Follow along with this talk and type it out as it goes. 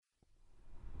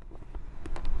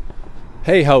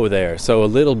Hey ho there, so a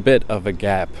little bit of a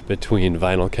gap between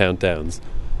vinyl countdowns.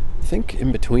 I think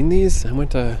in between these, I went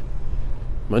to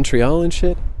Montreal and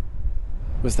shit.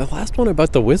 Was the last one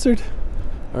about the Wizard?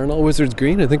 Aren't all Wizards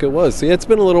green? I think it was. So yeah, it's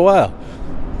been a little while.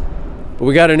 But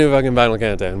we got a new fucking vinyl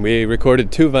countdown. We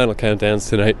recorded 2 vinyl countdowns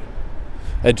tonight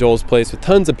at Joel's place with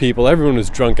tons of people. Everyone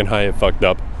was drunk and high and fucked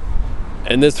up.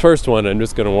 And this first one, I'm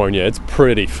just gonna warn you, it's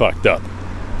pretty fucked up.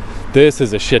 This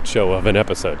is a shit show of an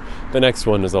episode. The next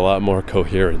one is a lot more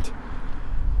coherent.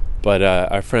 But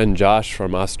our friend Josh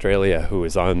from Australia, who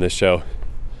was on this show,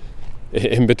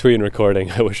 in between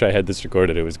recording, I wish I had this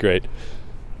recorded, it was great.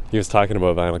 He was talking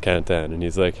about Vinyl Countdown, and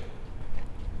he's like,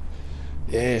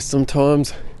 yeah,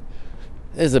 sometimes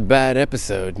there's a bad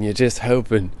episode, and you're just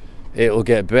hoping it will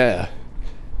get better.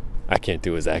 I can't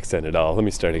do his accent at all. Let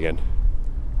me start again.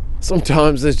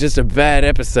 Sometimes there's just a bad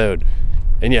episode,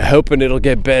 and you're hoping it'll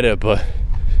get better, but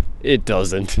it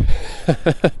doesn't.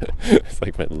 It's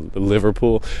like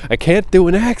Liverpool. I can't do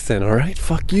an accent, alright?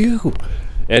 Fuck you.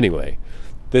 Anyway,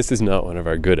 this is not one of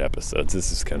our good episodes.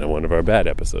 This is kind of one of our bad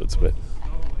episodes,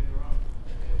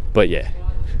 but yeah.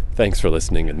 Thanks for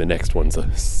listening, and the next one's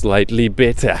slightly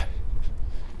better.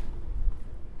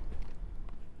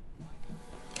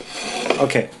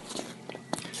 Okay.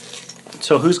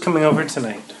 So who's coming over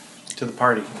tonight to the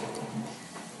party?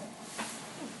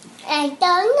 I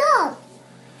don't know.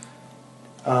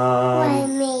 What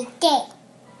we did.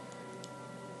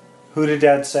 Who did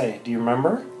Dad say? Do you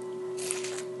remember?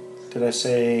 Did I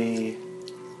say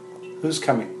who's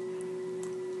coming?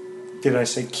 Did I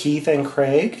say Keith and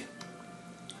Craig?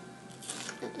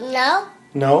 No.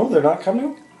 No, they're not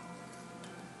coming?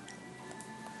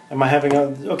 Am I having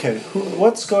a... Okay,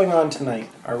 what's going on tonight?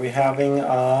 Are we having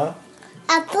a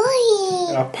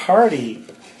party. A party.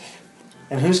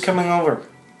 And who's coming over?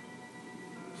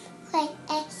 Wait,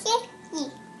 a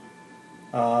sexy.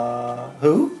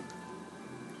 Who?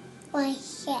 Wait,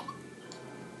 sexy.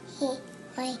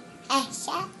 Wait, a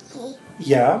sexy.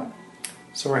 Yeah.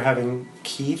 So we're having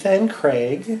Keith and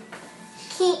Craig.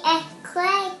 Keith and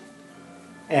Craig.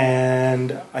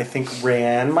 And I think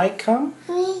Rayanne might come.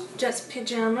 Just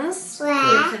pajamas. Where?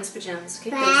 Ethan's pajamas.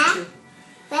 Okay, Where? those two.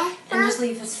 Where? And just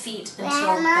leave his feet until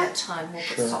Grandma? that time. We'll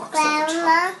put Sure. socks over top.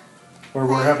 Grandma. Where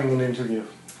we're having an interview.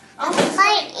 I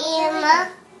party,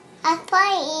 Mama. I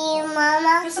party,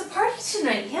 Mama. There's a party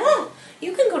tonight. Yeah,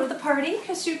 you can go to the party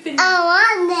because you've been. I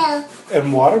want them.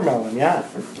 And watermelon, yeah.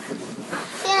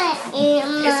 Yeah,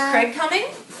 Mama. Is Craig coming?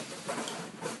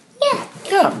 Yeah.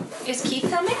 Yeah. Is Keith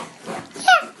coming?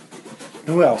 Yeah.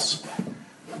 Who else?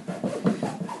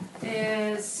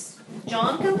 Is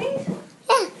John coming?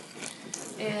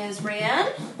 Yeah. Is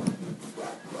Rayanne?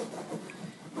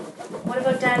 What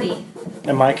about Daddy?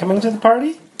 Am I coming to the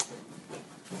party?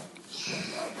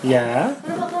 Yeah.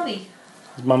 What about Mommy?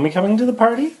 Is Mommy coming to the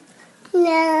party?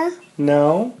 No.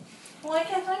 No. Why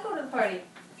can't I go to the party?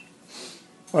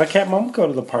 Why can't Mom go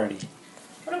to the party?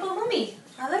 What about Mommy?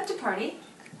 I like to party.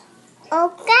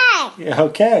 Okay. Yeah,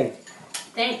 okay.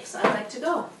 Thanks. I like to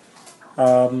go.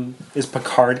 Is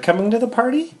Picard coming to the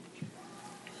party?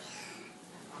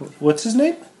 What's his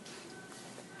name?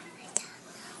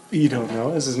 You don't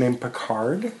know? Is his name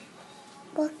Picard?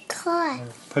 What car?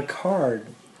 Picard.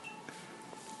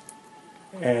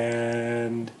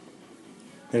 And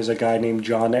there's a guy named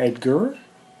John Edgar.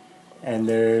 And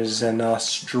there's an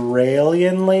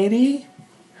Australian lady.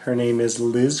 Her name is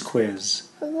Liz Quiz.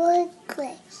 What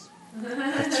quiz?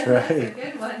 That's right.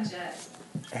 Good one, Jet.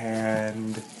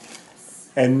 And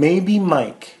maybe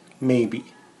Mike. Maybe.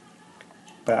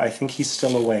 But I think he's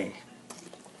still away.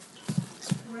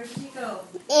 Where did he go?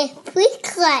 If we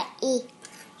could eat.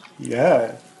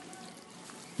 Yeah.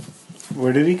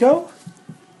 Where did he go?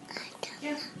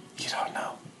 Yeah. You don't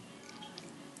know.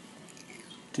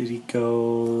 Did he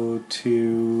go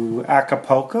to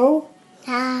Acapulco?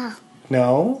 No.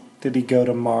 No. Did he go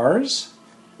to Mars?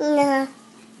 No.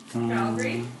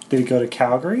 Calgary? Did he go to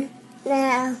Calgary?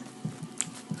 No.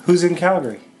 Who's in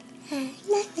Calgary? No.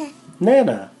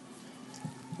 Nana.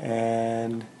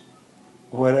 And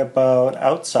what about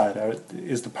outside?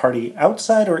 Is the party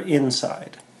outside or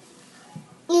inside?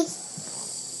 Okay.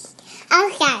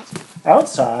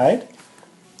 Outside?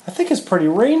 I think it's pretty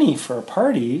rainy for a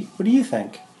party. What do you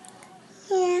think?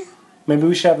 Yeah. Maybe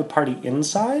we should have the party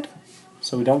inside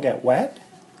so we don't get wet?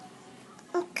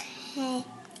 Okay.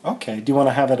 Okay, do you want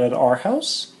to have it at our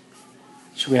house?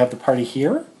 Should we have the party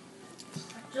here?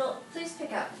 Joel, please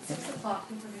pick up. 6 o'clock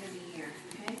and we're going to be here,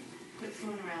 okay? Quit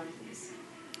fooling around, please.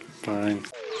 Fine.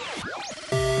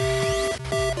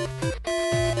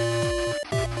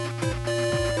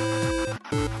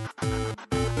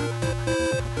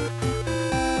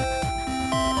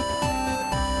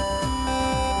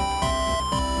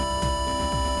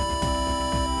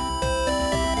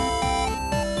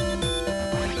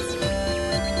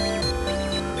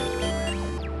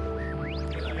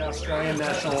 Australian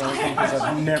national anthem because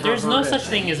I've never There's no heard such it.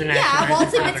 thing as a national Yeah, anthem.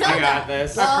 Waltzing I Matilda. got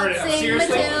this. I've heard it. Waltzing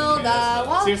Seriously. Matilda.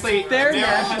 Waltzing Seriously, Their Matilda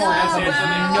national has anthem is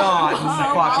something-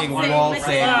 not fucking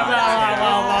waltzing.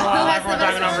 Everyone's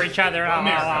talking over each other.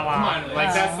 America, come on,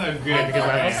 like that's a good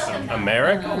anthem.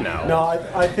 America? No. No,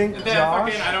 I think The Josh.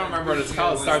 fucking, I don't remember what it's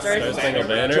called. It starts Star Spangled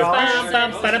Banner.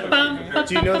 Josh,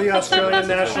 do you know the Australian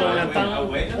national anthem?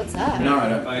 What's that? No, I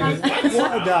don't.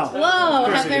 What? No. Whoa,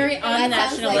 Chrissy. very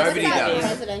unnational. Nobody does.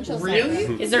 Presidential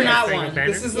Really? Is there not one?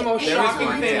 This is the most shocking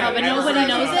thing. No, but nobody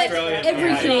knows it.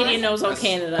 Every Canadian knows about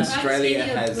Canada. Australia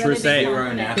has Crusade.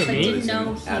 zero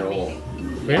nationalism at all.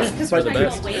 Really? But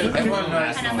Everyone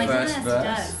knows the first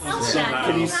verse.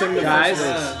 can you sing the Guys,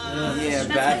 verse? yeah,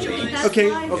 badly.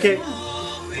 Okay.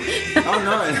 Oh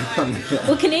no.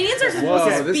 Well, Canadians are supposed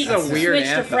Whoa, to this speak is a weird switch to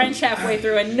anthem. French halfway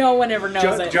through, and no one ever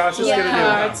knows it. Josh is gonna do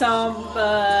it. It's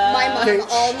My mom Okay.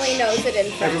 only knows it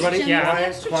in French. Everybody,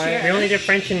 Yeah. quiet, We only did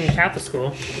French in Catholic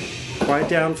school. quiet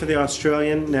down for the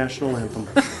Australian national anthem.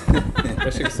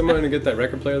 Actually, someone to get that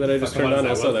record player that I just turned on.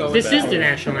 I saw that. was This bad. is the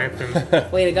national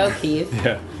anthem. Way to go, Keith.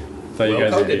 Yeah. Thought you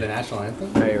guys Wilco would did be. the national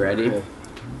anthem. Are you ready?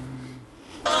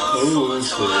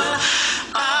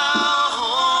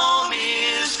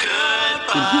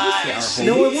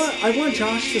 No, I want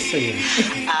Josh to sing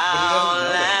it. Wow.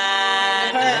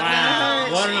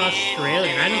 What an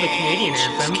Australian. I know the Canadian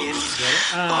anthem.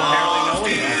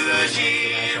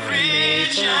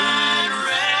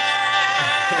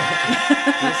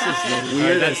 This is the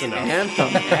weirdest anthem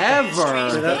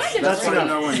ever. That's why enough.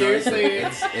 no one knows Seriously,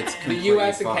 it. It's The completely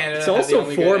U.S. and fucked. Canada. It's have the also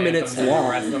only 4 good minutes anthems, and the long.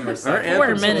 rest of them are Our separate.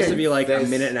 anthem's minutes. supposed to be like a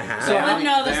minute and a half. So Oh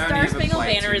no, the They only Star ever Spangled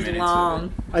play 2 Banner is minutes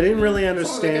long. I didn't really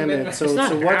understand it. So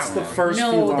not what's an the hour. first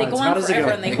few No, they lines? go How on does it forever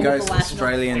go? and they It hold goes, the last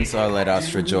Australians, oh let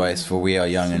us rejoice, for we are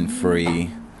young and free.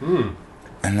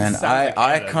 And then Sounds I like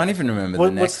Canada. can't even remember the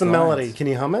What's next the melody? lines. Can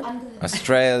you hum it?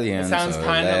 Australians, It sounds oh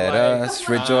kinda let like, us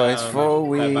rejoice, for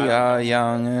we are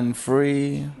young and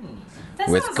free.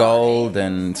 With sounds gold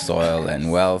and soil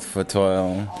and wealth for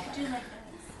toil.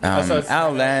 So it's-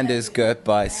 Our land is girt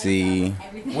by sea.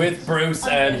 With Bruce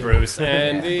and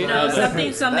the No,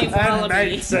 something for all of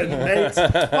me. and mates,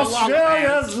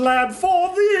 Australia's land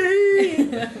for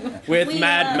thee. with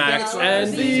Mad Max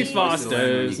and the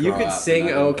Fosters. You could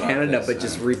sing "Oh Canada," but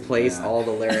just replace all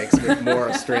the lyrics with more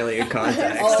Australian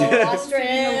context.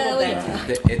 Australia.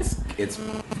 It's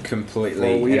completely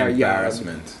Well, we an are young.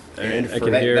 embarrassment. I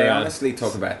can They, hear. they honestly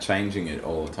talk about changing it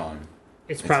all the time.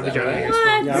 It's probably that way.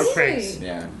 Johnny. Yeah. Craig's.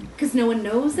 Yeah, Because no one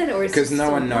knows it, or because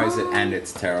no one knows it and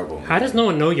it's terrible. How does no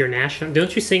one know your national?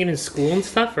 Don't you sing it in school and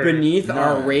stuff? Or? Beneath No,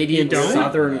 our radiant you don't?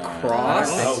 Southern Cross.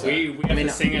 Oh, we have to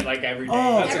sing it like every day.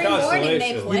 Oh, Every morning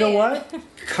they play you know it. what?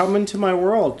 Come Into My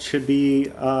World should be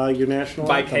your national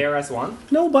By anthem. KRS-One?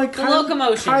 No, by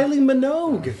Locomotion. Kylie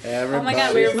Minogue. Oh my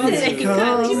god, we were both singing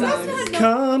that.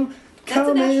 Come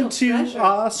national into treasure.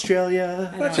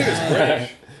 Australia.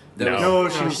 No. No,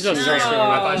 she's She's Australian.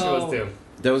 I thought she was too.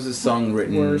 There was a song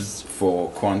written for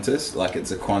Qantas, like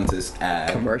it's a Qantas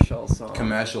ad. Commercial song.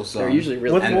 Commercial song. They're usually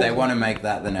really What- and good. they want to make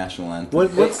that the national anthem.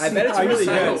 What's I bet it's are you really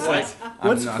serious? good.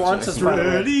 What's I'm not Qantas? sure. By the way?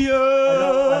 I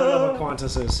don't know what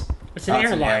Qantas is. It's an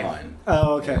That's an airline. airline.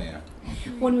 Oh, okay.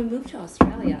 Yeah, When we move to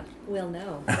Australia, we'll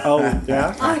know. Oh,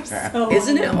 yeah. I'm so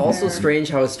Isn't it also strange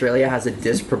how Australia has a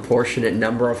disproportionate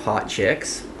number of hot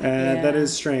chicks? That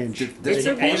is strange. yeah. It's a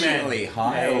Disproportionately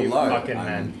high or low? Fucking I'm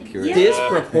man. curious.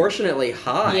 Disproportionately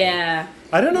high. Yeah.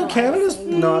 I don't know. Canada's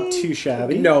not too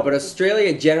shabby. No, but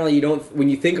Australia generally you don't. When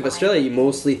you think of Australia, you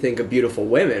mostly think of beautiful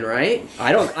women, right?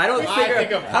 I don't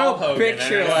think of Paul Hogan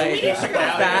picture and like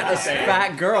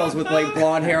fat girls with like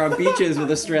blonde hair on beaches with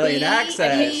Australian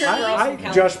accents.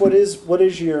 Josh, what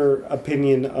is your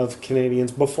opinion of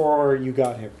Canadians before you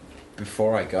got here?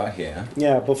 Before I got here,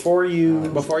 Yeah, before you.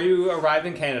 Before you arrived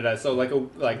in Canada, so like Your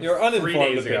 3 uninformed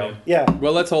days opinion. ago. Yeah,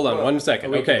 Well, let's hold on 1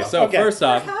 second. Okay, so Okay. first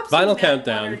off, Vinyl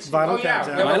Countdown. Vinyl Oh, yeah.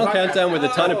 Countdown. Vinyl Countdown with a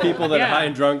ton of people that Yeah. are high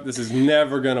and drunk. This is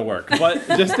never gonna work. But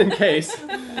just in case,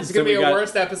 It's gonna be the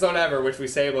worst episode ever, which we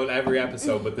say about every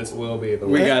episode, but this will be the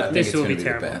worst. we I got think This it's will gonna be the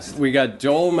terrible. best. we got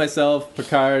Joel, myself,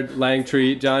 Picard,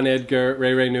 Langtree, John Edgar,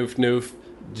 Ray Noof Noof,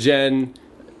 Jen,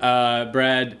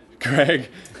 Brad, Craig,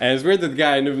 and it's weird that the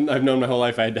guy I've known my whole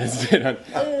life I had to hesitate on.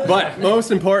 But most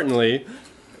importantly,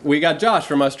 we got Josh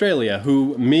from Australia,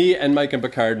 who me and Mike and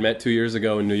Picard met 2 years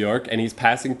ago in New York, and he's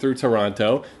passing through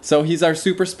Toronto, so he's our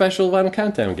super special Vinyl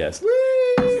Countdown guest.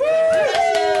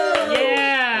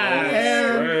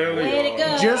 Yeah. Way to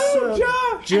go.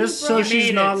 Just so You she's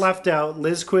made not it. left out,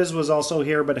 Liz Quiz was also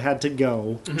here but had to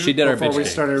go She did our before bitch we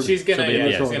thing. started. She's gonna, She'll be yeah, at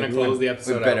the she's end. gonna close the We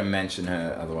episode better out. mention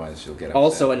her, otherwise she'll get upset.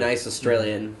 Also a nice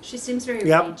Australian. She seems very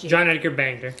Yep. ragey. John Edgar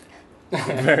banged her.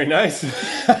 Very nice.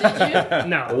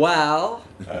 No. Well,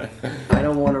 I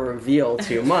don't want to reveal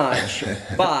too much,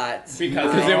 but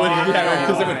Because it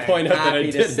would point out that I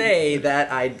happy to didn't. say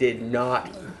that I did not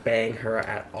bang her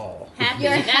at all. Happy,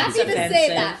 You're that's happy to offensive. say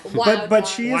that. Wow, But John.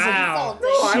 she is Wow.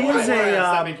 she is Does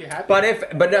that a make you happy?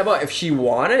 But if she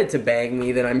wanted to bang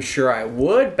me, then I'm sure I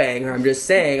would bang her. I'm just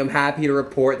saying, I'm happy to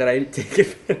report that I didn't take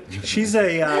advantage. she's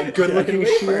a good-looking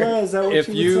Sheila. Is that what If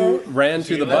you you would say? ran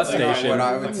to the bus That's station what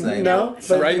I would say. No,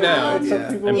 right now some Yeah.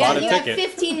 people and would Yeah, bought a you have ticket.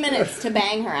 15 minutes to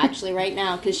bang her actually right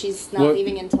now because she's not Well,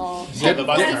 leaving until. Yeah, the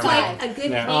bus It's terminal. like A good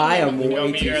Yeah. I am You go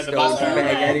way meet her too at the stoned bus to terminal.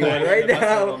 bang anyone right The bus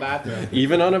terminal now. bathroom.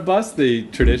 Even on a bus, the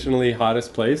traditionally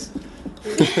hottest place.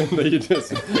 that you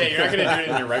just. Yeah, you're not gonna do it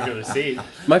in your regular seat.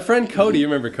 My friend Cody, you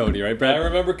remember Cody, right, Brad? I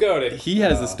remember Cody. He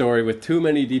has a story with too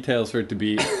many details for it to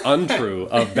be untrue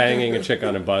of banging a chick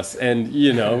on a bus. And,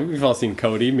 you know, we've all seen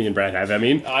Cody, me and Brad have, I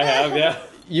mean. I have, yeah.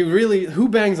 You really, who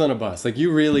bangs on a bus? Like,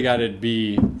 you really gotta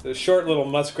be The short little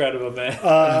muskrat of a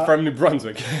man. from New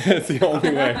Brunswick. It's the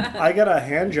only way. I got a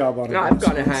hand job on it. No, I've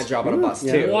gotten a hand job on a bus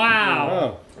Yeah. too.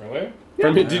 Wow. Oh. Really?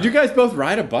 Did you guys both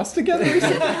ride a bus together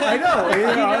recently? I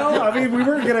know. I mean, we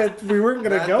weren't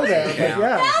gonna go there, but yeah.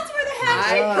 That's where the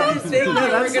handshake I didn't think we were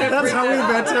That's gonna how we bring that up.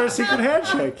 invented our secret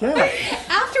handshake. Yeah.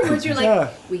 Afterwards, you're like, Yeah.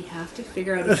 we have to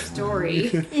figure out a story.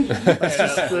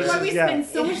 This Why we is- yeah. spend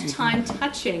so much time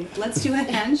touching? Let's do a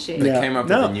handshake. They Yeah. came up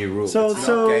No. with a new rule. So- it's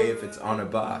so- not gay if it's on a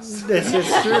bus. This is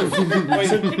true.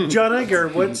 So, John Edgar,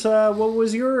 what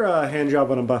was your hand job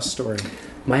on a bus story?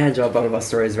 My hand job on a bus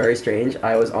story is very strange.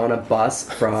 I was on a bus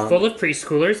from. Full of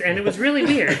preschoolers, and it was really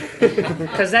weird.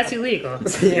 Because that's illegal.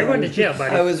 You're going to jail,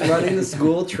 buddy. I was running the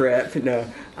school trip. No,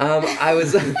 I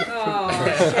was.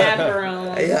 Oh,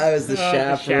 chaperone. Yeah, I was the Oh,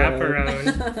 the chaperone.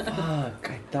 chaperone.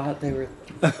 Fuck! I thought they were.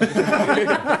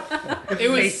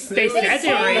 They said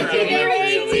they were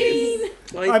 18.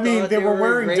 I mean, thought they were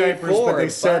wearing grade diapers, but they 4,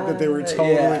 said that they were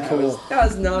totally yeah, cool. That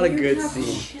was not a good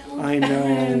scene. I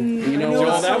know. You know Joel,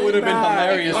 what? that would have been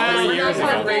hilarious Wow, 3 years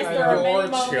ago. Raise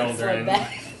your children.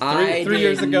 I 3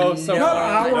 years did ago, so Not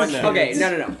our no. Okay,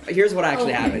 no. Here's what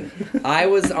actually happened. I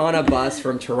was on a bus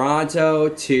from Toronto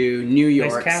to New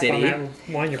Nice York cap on City, that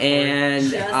one you're pouring. and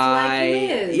Just I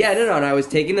like Liz. and I was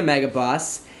taking the mega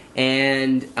bus,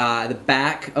 and the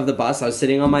back of the bus I was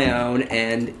sitting on my own,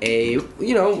 and a But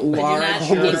you're not large,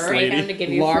 sure homeless for lady. him to give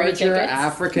you free larger tickets?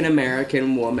 African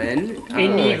American woman. A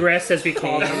negress, as we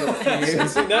call them.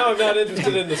 See, now I'm not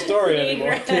interested in the story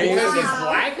anymore. Because it's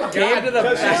black? Came to the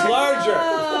Because she's back,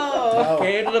 larger.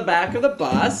 came to the back of the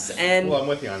bus, and Well, I'm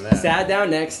with you on that. sat down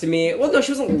next to me. Well, no,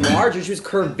 she wasn't larger. She was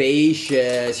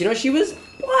curvaceous. You know, she was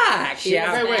black. She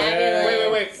was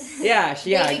Wait. Yeah,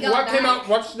 she Baby had got What came out?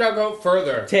 What stuck out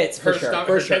further? tits for Her sure. stomach-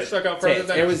 For her sure. tits stuck out further Tits.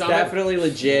 than It her was stomach? definitely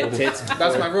legit tits.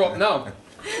 That's my rule. No.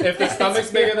 If the stomach's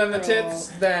bigger than the tits,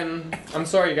 then I'm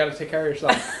sorry, you gotta take care of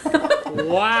yourself.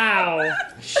 Wow.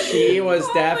 She was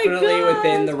definitely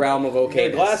within the realm of okay.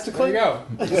 Hey, plastic There you go.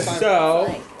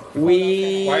 So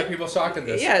we. Why are people shocked at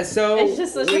this? Yeah. So It's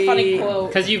just such a funny we- quote.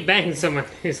 Because you've banged someone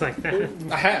who's like that.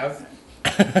 I have.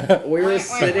 We were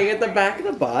sitting at the back of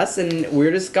the bus, and we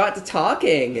just got to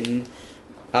talking, and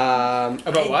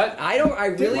About what? I don't. I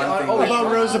really. One thing Oh,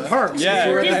 About Rosa Parks. Yeah.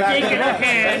 You were in He's the back of taking the her bus.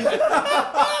 hand.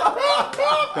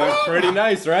 That's pretty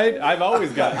nice, right? I've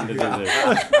always gotten to do this.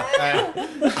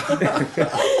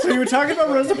 So you were talking about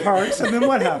Rosa Parks, and then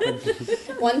what happened?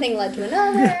 One thing led to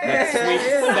another.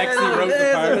 Sexy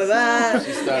Rosa Parks. that.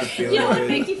 She started feeling You know what would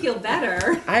good. make you feel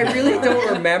better? I really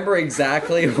don't remember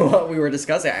exactly what we were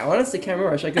discussing. I honestly can't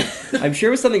remember. I'm sure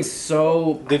it was something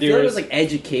so. Did I you feel like it res- was like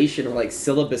education or like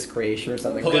syllabus creation or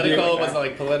something. Political? Was it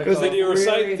like political? Did you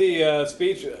recite the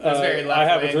speech? very I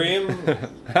have a left-wing. dream.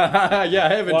 Yeah,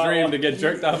 I have a Wow. dream to get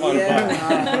jerked off on a bus.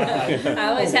 Yeah. I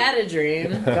always had a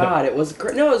dream. God, it was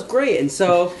great. No, it was great. And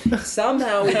so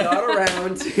somehow we got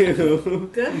around to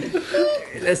Good.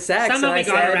 the sex. Somehow and we I got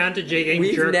said, around to getting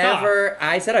We've jerked off. never.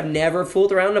 I said I've never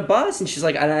fooled around a bus, and she's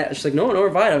like, no,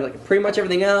 we're fine. I was like, pretty much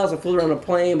everything else. I fooled around a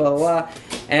plane, blah blah blah.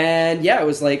 And yeah, it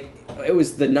was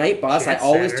the night bus. I Jet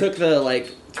always setter. took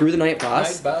the through the night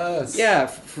bus. Night bus. Yeah,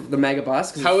 the mega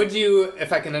bus. 'cause How would you,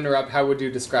 if I can interrupt, how would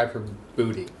you describe her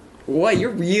booty? What? You're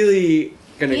really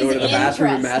gonna go He's to the bathroom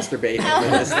and interested. masturbate over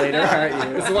this later,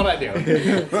 aren't This is you? what I do. This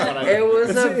is what I do. It was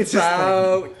It's just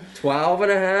about 12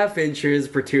 and a half inches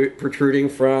protruding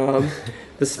from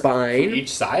the spine. Each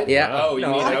side? Yeah. Oh, you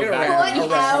No, mean I out get back.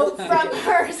 Going out from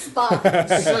her spot.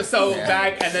 So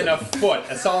back and then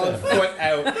a solid foot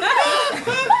out.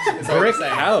 That's what I'm Brick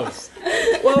saying. house.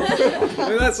 I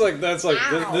mean, that's like this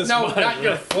No, much. not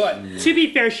your foot. To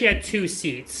be fair, she had 2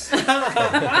 seats.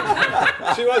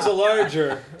 She was a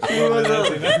larger.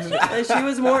 And she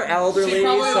was more elderly.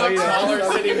 Probably So, looked you know.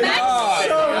 taller sitting down.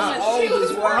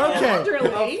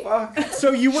 Okay.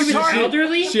 So you were talking.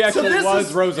 Elderly? She actually this was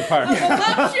is- Rosa Parks.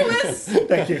 Voluptuous.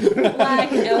 Thank you.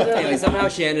 Black elderly. Anyway, somehow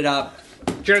she ended up.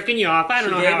 Jerking you off. I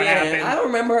don't know She gave how it me a hand. I happened. don't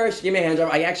remember her. She gave me a hand job.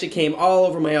 I actually came all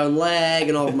over my own leg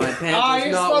and all over my pants. Oh, It was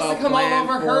you're not supposed well to come all planned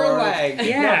over for. her leg.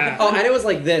 Yeah. Oh, and it was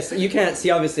like this. You can't see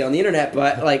obviously on the internet,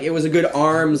 but like it was a good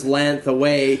arm's length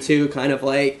away too, kind of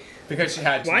like. Because she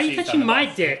had. Why are you touching my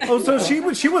dick? Oh, so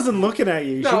she wasn't looking at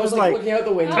you. No, She I was was like, looking out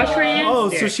the window. Touch her hand. oh,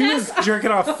 so she was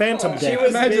jerking off phantom She dick.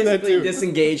 was Imagine that basically too.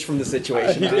 disengaged from the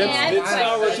situation. It's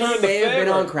not return She the may have been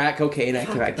favor. on crack cocaine. I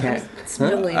can't. It's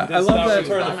really I love that.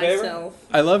 Return the favor. myself.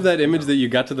 I love that image that you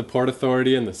got to the Port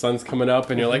Authority and the sun's coming up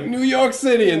and you're like, New York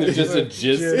City, and there's just a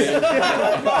jizz.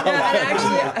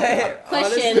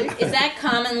 Question: Is that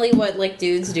commonly what like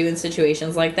dudes do in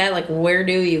situations like that? Like, where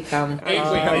do you come?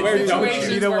 Where you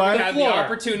situations know where what? we have the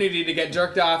opportunity to get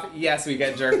jerked off, yes, we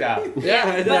get jerked off.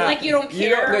 Yeah, But like, you don't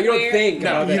care. You don't where- think.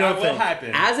 No, about it. that will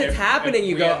happen. As it's If- happening, if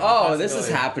you we go, have the "Oh, this is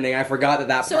possibility. happening. I forgot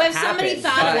that So part if somebody happened."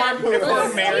 thought If we're, if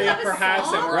we're married, have a perhaps,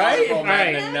 and song? we're Right? single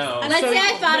men, Right. then no. Let's So say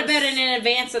I you- thought about it in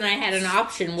advance and I had an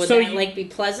option. Would So that you- like be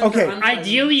pleasant Okay. or unpleasant?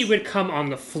 Ideally, you would come on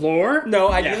the floor.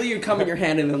 No, ideally you'd come in your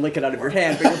hand and then lick it out of your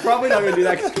hand, but you're probably not going to do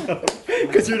that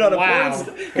because you're not a Wow.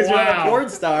 because you're not a Wow. porn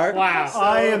star. Wow.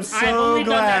 I am I've so only done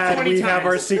that glad 20 we have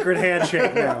our times. secret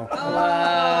handshake now.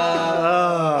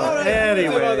 About the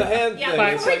Anyway. hand Yeah, thing,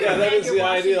 but- it's like, yeah, that is the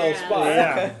ideal spot.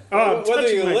 Yeah. Oh, I'm Whether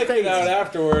touching you my lick face. it out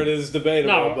afterward is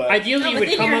debatable, No, but ideally No, you but would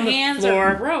then come your on the hands are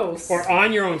floor gross. or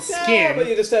on your own yeah, but skin.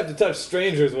 you just have to touch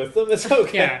strangers with them. It's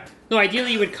okay. Yeah. No,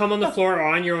 ideally you would come on the floor or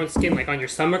on your own skin, like on your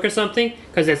stomach or something,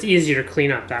 because it's easier to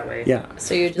clean up that way. Yeah.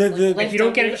 So you just The- like, the- lift If you don't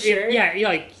up get your it, shirt? yeah,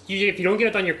 like usually if you don't get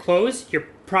it on your clothes, you're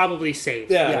probably safe.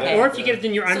 Yeah. Or if you get it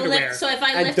in your So, underwear. so if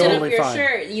I And lifted up totally your fine.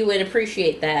 shirt, you would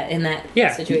appreciate that in that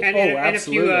Yeah, situation. and, Oh, and if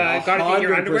you absolutely. got it in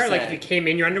your underwear, 100%. like if you came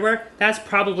in your underwear, that's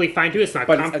probably fine too. It's not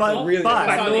But it's comfortable, really but-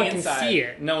 but It's on no the one can inside. see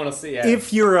it. No one will see it.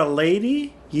 If you're a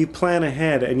lady, you plan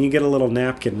ahead and you get a little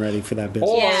napkin ready for that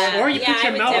business. Yeah, or you yeah, put your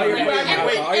I would mouth on definitely- it. And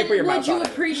would- Or you put your and mouth would you on it.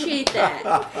 appreciate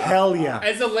that? Hell yeah.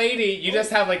 As a lady, you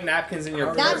just have like napkins in your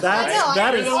purse. That's- That's I know,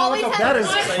 that I is always have that is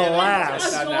mine.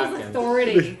 class. Not Joel's napkins.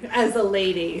 authority as a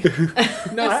lady. No, I'm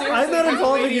seriously, not as a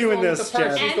involving lady, you the in one with this, the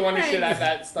purse, Jen. She's the one who should have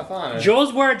that stuff on her.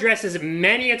 Joel's wore dresses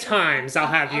many a times, I'll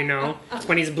have you know,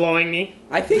 when he's blowing me.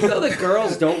 I think though the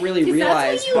girls don't really That's what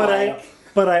realize you how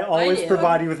But I always do.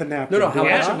 provide you with a napkin. no how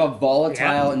Yeah. much of a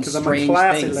volatile and 'Cause I'm a strange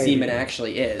classy thing lady. semen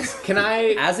actually is. Can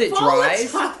I? As it Volatile.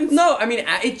 dries, no, I mean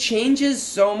it changes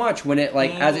so much when it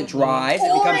like as it dries. It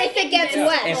Or becomes if it gets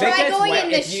wet. If it Try gets going wet,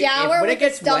 in the if you- if- shower when with it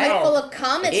gets a stomach wet, full of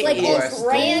cum. It's it like all is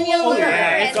granular. Oh, yeah,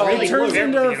 and- it's really It turns weird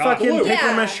into to get off. fucking paper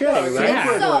Yeah. mache, Yeah. right?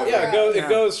 Yeah. Yeah, it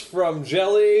goes from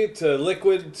jelly to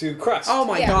liquid to crust. oh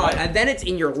my Yeah. god, and then it's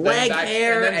in your leg back-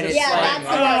 hair, and then and it's it's Yeah, like that's the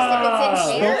worst. If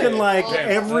it's in hair, Spoken like it's awful.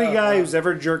 every guy who's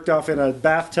ever jerked off in a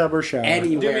bathtub or shower. Do me a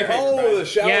anywhere. favor. Oh, the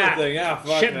shower Yeah. thing. Yeah,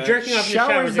 fuck, man. Jerking off in the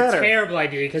shower Shower's is a better. terrible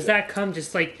idea because that cum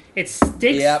just like it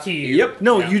sticks Yep. to you. Yep.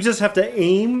 No, you just have to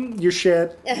aim your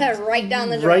shit right down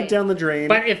the drain. right down the drain.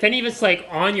 But if any of it's like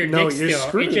on your No, dick you're still,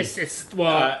 screwed. it's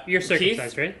you're Keith?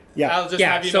 circumcised, right? yeah, I'll just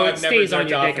Yeah, have you so know it I've never stays on jerked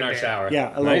your off dick in a our bit. shower. yeah,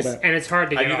 a Nice. little bit. And it's hard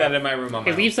to I get do off. that in my room on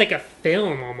my It leaves like a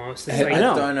film almost. It's I like,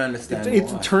 know. don't understand. It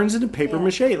why. turns into paper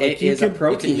mache. Like It you is a can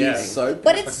protein. Yeah. thing. Soap.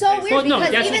 But it's so weird Well, no,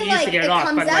 because that's what even you used to like get it it off,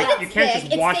 comes but, like, out you it's can't thick,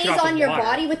 just it wash it stays off on with your water.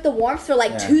 body with the warmth for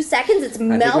like Yeah. 2 seconds. It's we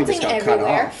melting just got cut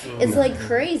everywhere. off. It's like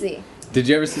crazy. Did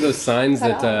you ever see those signs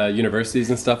Cut that universities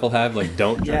and stuff will have, like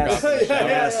 "Don't jerk Yes. off"? In the shower?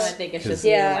 Yes. I think it's just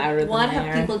Yeah. louder than What they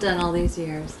have are. people done all these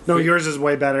years? No, yours is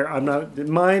way better. I'm not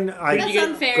mine. That's I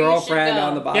unfair. Girlfriend you should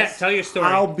on the go. bus. yeah, tell your story.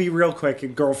 I'll be real quick. A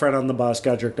girlfriend on the bus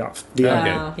got jerked off. The end.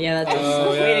 Okay. Oh, yeah, that's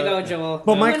Oh, way to yeah. go, Joel.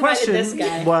 But my Who invited question this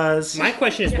guy? was, My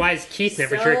question is, why has Keith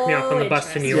never So jerked me off on the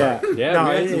bus to New yeah, York? Yeah, no, we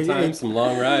had it- some time, it- some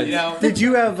long rides. You know, did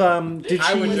you have did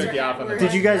I would she jerk you off on the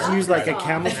did you guys use like a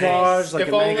camouflage, like If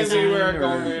a only magazine? we were or-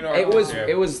 going to New York.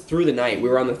 It was through the night. We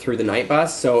were on the through the night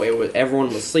bus, so it was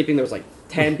everyone was sleeping. There was like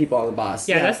 10 people on the bus.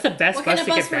 Yeah, that's the best What bus kind of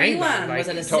to bus get were you banged on? on. Was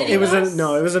Like, it a city It was bus?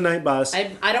 it was a night bus.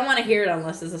 I don't want to hear it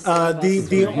unless it's a city bus.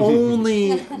 The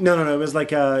only no it was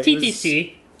like a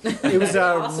TTC. It was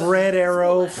a red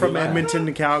arrow from Edmonton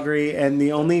to Calgary, and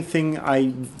the only thing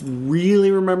I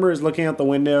really remember is looking out the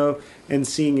window and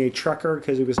seeing a trucker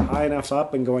because it was high enough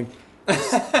up and going,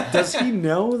 Does he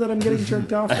know that I'm getting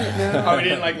jerked off right now? Oh, he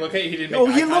didn't like look at you. He didn't. Make Oh,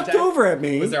 eye he looked contact? over at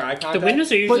me. Was there eye contact? The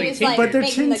windows are usually He's tinted. But they're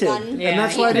making the tinted, gun. and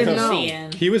that's why I didn't know.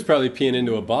 He was probably peeing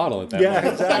into a bottle at that Yeah,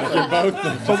 point.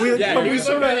 exactly. But we, Yeah, but he we was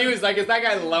sort looking at of, you. He was like, "Is that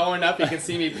guy low enough he can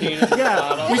see me peeing in the yeah,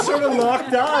 bottle?" we sort of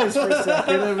locked eyes for a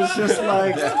second. It was just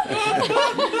like,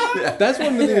 That's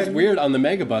one thing that's weird on the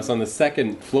megabus on the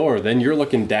second floor. Then you're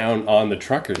looking down on the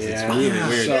truckers. It's really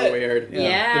weird. So weird.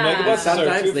 Yeah. The megabuses are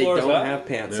Sometimes two they floors don't up. have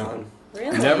pants on.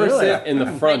 Really? Never sit in the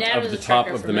My front dad of was the a top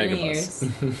trucker of for the many megabus years.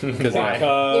 because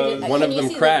Because one of Can you them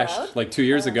see the crashed road? like 2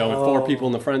 years ago, and 4 people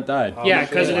in the front died. Yeah,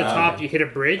 because of the top, you hit a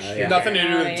bridge. yeah. Nothing to do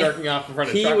Oh, with yeah. jerking off in front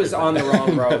of He truckers. was on the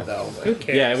wrong road though. Who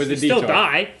cares? Yeah, it was a You still detour.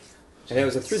 die. And it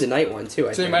was a through the night one too.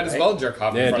 I So think, you might as right? well jerk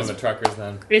off Yeah, in front of just- the truckers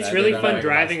then. It's Yeah, really they're fun not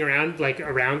driving around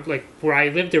where I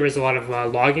lived. There was a lot of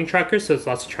logging truckers, so there's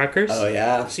lots of truckers. Oh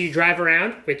yeah. So you drive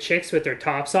around with chicks with their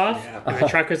tops off, Yeah. and the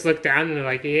truckers look down and they're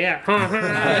like, "Yeah,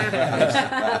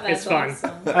 it's fun."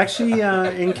 actually,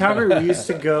 in Calgary, we used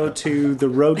to go to the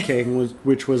Road King,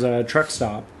 which was a truck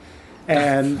stop,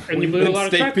 and And you blew a lot of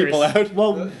Stake truckers. people out.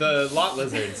 well, The lot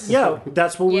lizards. yeah,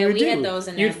 that's what we Yeah, would we do. had those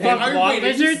in You'd there. fuck lot Wait,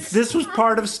 lizards. This was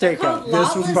part of Stakeout.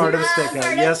 This was part of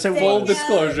Stakeout. Yes, it Full was.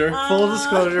 disclosure. Full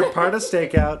disclosure, part of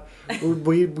Stakeout.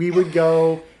 We would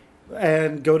go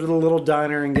and go to the little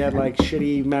diner and get like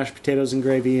shitty mashed potatoes and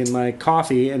gravy and like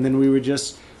coffee, and then we would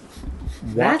just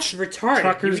That's watch retarded.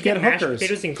 truckers You would get get mashed hookers.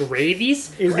 potatoes and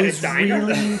gravies It at a was diner.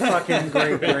 really fucking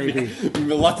great gravy.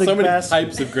 Lots, The so many best-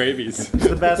 types of gravies. It's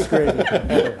the best gravy.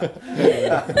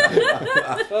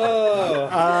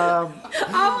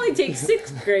 I'll only take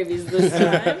 6 gravies this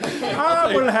time.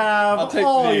 I will have take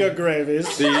all the- your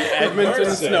gravies. The Edmonton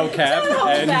Snowcap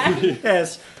and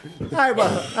Yes, I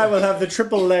will have the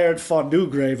triple layered fondue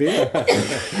gravy.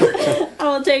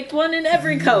 I'll take one in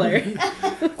every color.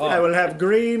 I will have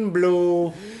green,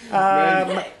 blue. you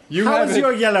How is haven't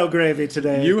your yellow gravy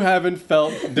today? you haven't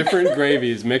felt different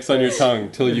gravies mix on your tongue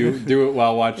till you do it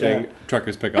while watching Yeah.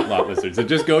 truckers pick up lot lizards. It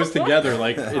just goes together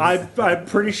like it's, I'm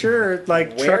pretty sure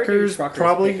like Where truckers do truckers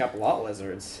probably pick up lot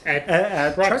lizards? at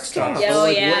Truck truck stops. stops. Yeah, oh,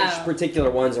 Like, yeah. Which particular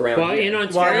ones around Well, here? in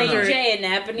Ontario, Flying there are J and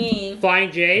Napanee.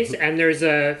 Flying J's, and there's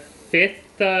a fifth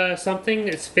something.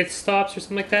 It's fifth stops or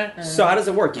something like that. So how does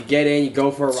it work? You get in, you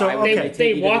go for a So, ride. okay. They, take they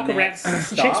you to walk the around. next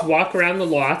Chicks stop? walk around the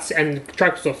lots, and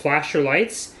trucks will flash their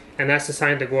lights, and that's the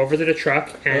sign to go over to the truck,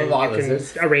 and lot you can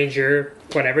lizards. arrange your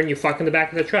whatever, and you fuck in the back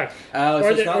of the truck. Oh, so Or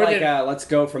it's the- not or like the- let's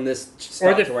go from this Or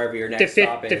stop the, to wherever your the next fifth,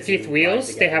 stop is. the and fifth ride wheels,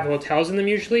 they together. have hotels in them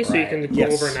usually, so you Right. can go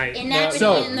Yes. overnight. In Napanee,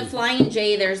 So- in the Flying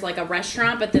J, there's like a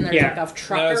restaurant, but then there's Yeah. like a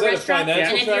trucker Now, is that a restaurant. financial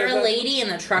And if you're a transaction? lady in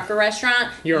the trucker restaurant,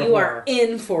 You're a you are whore.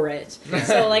 in for it.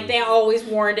 So, like, they always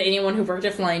warned anyone who worked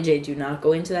at Flying J, do not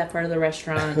go into that part of the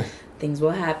restaurant. Things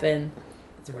will happen.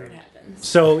 That's where it happens.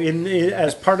 So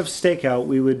as part of Stakeout,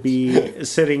 we would be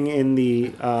sitting in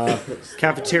the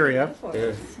cafeteria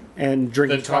and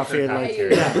drinking The trucker coffee and like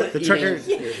cafeteria. the trucker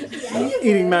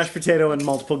eating mashed potato and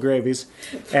multiple gravies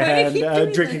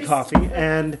and drinking coffee,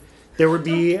 and there would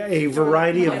be a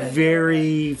variety of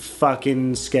very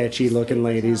fucking sketchy looking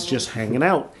ladies just hanging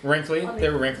out. Wrinkly. They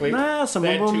were wrinkly. Nah, some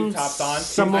They of had them. tube tops on.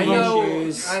 Some I of know.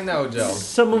 them. I know, Joe.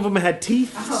 Some of them had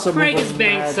teeth. Some Frank of has them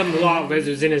banged had- some lot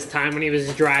lizards in his time when he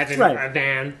was driving Right. a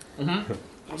van.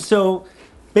 So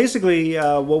basically,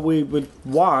 what we would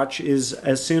watch is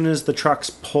as soon as the trucks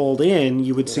pulled in,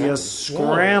 you would see us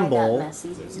scramble.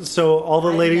 So all the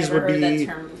I've ladies never would heard that be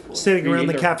term before. sitting around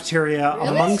the either. cafeteria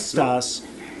amongst us,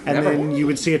 and Never. then you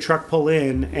would see a truck pull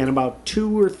in, and about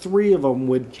 2 or 3 of them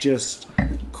would just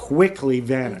quickly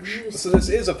vanish. So this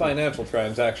is a financial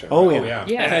transaction. Oh right? yeah.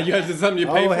 Yeah. you guys, it's something you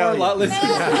pay Oh, for hell a lot yeah. lizards.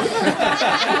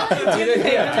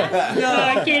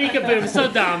 Katie Kaboom,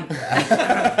 so dumb.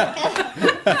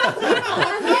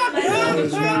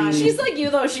 She's like you,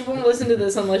 though. She won't listen to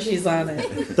this unless she's on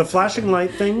it. The flashing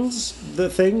light things, the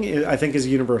thing I think is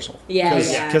universal. Yeah,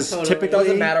 Cause, yeah, 'cause totally. typically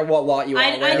Doesn't matter what lot you are.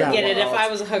 I'd where get you it. If are. I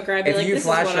was a hooker, I'd be If like, you this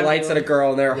flash is what your I'm lights doing. at a girl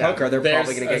and they're a Yeah. hooker, they're There's-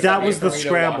 probably gonna get. that was the for you to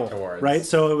walk scramble, towards. right?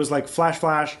 So it was like flash,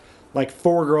 flash. Like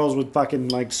 4 girls would fucking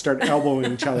like start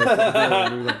elbowing each other,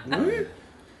 and, we were like,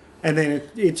 and then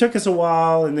it took us a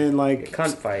while, and then like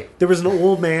Cunt fight. there was an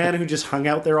old man who just hung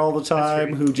out there all the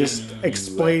time, who just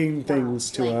explained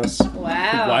things to us.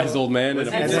 Wow. Wise old man in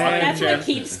a That's, And then- that's what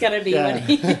Keith's gonna be Yeah. when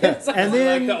he gets on. And Like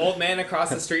then the old man across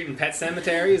the street in Pet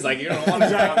Cemetery. He's like, you don't want to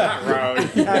go down that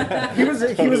road.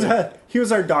 he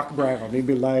was our Doc Brown. He'd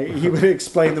be like, he would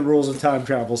explain the rules of time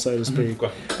travel, so to speak,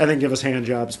 and then give us hand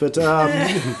jobs. But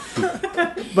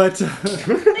They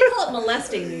call it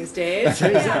molesting these days.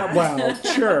 well,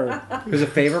 sure. It was a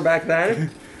favor back then.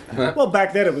 Well,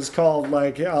 back then it was called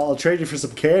like, I'll trade you for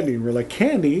some candy. And we're like,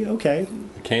 candy? Okay.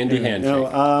 Candy handshake.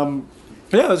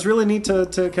 Yeah, it was really neat to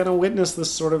kind of witness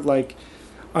this sort of like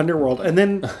underworld. And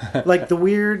then like the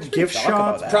weird gift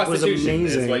shop was Prostitution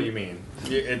amazing. is what you mean.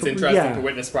 It's interesting to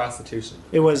witness prostitution.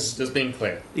 It was just being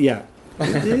clear. Yeah.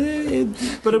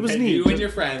 But it was and neat. You and your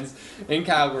friends in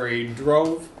Calgary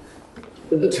drove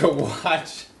to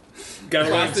watch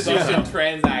prostitution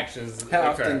transactions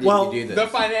occur. Well, the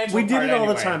financial we did part it all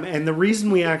the anyway. time, and the reason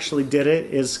we actually did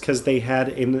it is because they had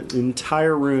an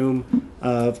entire room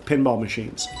of pinball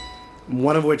machines.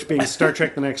 One of which being Star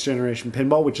Trek: The Next Generation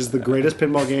Pinball, which is the greatest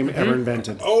pinball game ever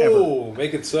invented. Oh,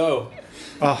 make it so.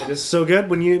 Oh, it's so good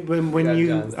when you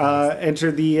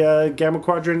enter the Gamma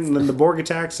Quadrant and then the Borg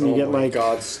attacks and you get like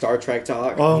God, Star Trek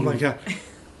talk. Oh my god.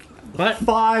 What?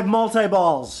 5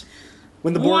 multi-balls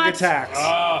when the Borg What? attacks.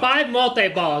 5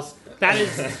 multi-balls. That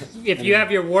is, if you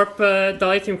have your warp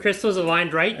dilithium crystals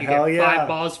aligned right, you Hell get yeah. 5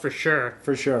 balls for sure.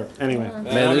 For sure. Anyway. Man,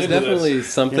 there's definitely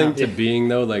something to being,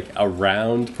 though, like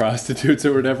around prostitutes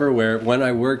or whatever, where when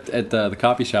I worked at the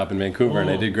coffee shop in Vancouver and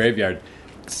I did Graveyard,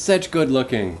 such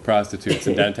good-looking prostitutes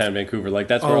in downtown Vancouver. Like,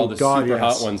 that's where all the super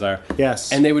hot ones are.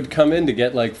 Yes. And they would come in to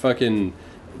get, like, fucking...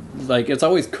 Like, it's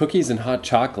always cookies and hot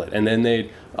chocolate. And then they'd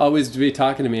always be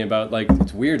talking to me about, like,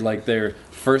 it's weird, like, their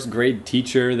first-grade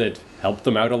teacher that helped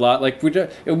them out a lot. Like, it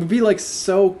would be, like,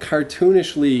 so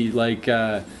cartoonishly, like,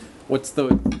 what's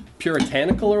the...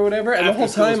 puritanical or whatever. And the whole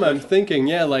time I'm thinking,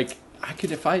 yeah, like... I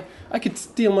could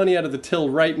steal money out of the till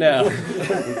right now,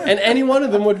 and any one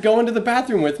of them would go into the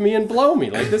bathroom with me and blow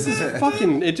me. Like, this is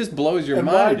fucking. It just blows your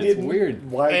mind. It's weird.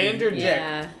 And your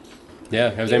dick.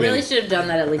 Yeah, I was You aiming. really should have done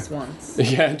that at least once.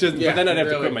 Yeah, but then I'd have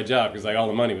to quit my job because like all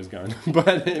the money was gone.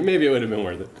 But maybe it would have been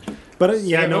worth it. But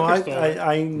yeah, no, liquor store.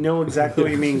 I know exactly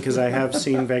what you mean because I have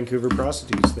seen Vancouver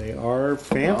prostitutes. They are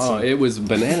fancy. Oh, it was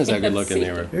bananas how good looking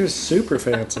they were. They're super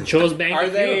fancy. Jules Bank. Are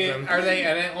they? And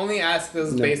I only ask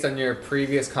this based on your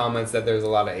previous comments that there's a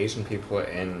lot of Asian people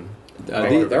in.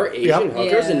 There are Asian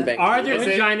hookers in Vancouver. Are their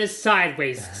vaginas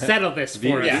sideways? Settle this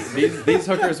for us. These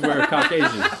hookers were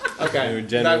Caucasian. Okay,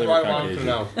 They were that's what I Caucasian. wanted to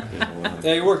know.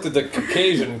 Yeah, you worked at the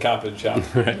Caucasian coffee shop.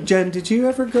 Jen, did you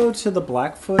ever go to the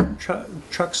Blackfoot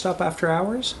truck stop after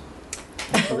hours?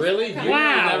 Really? You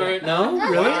Wow. never? No,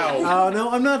 really? Wow. Oh no,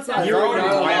 I'm not. Your own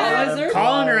wife.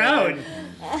 Calling her out.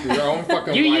 Your own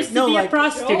fucking You wife. used to be a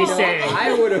prostitute, he's saying.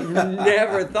 I would have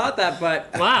never thought that, but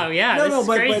Wow, yeah, this is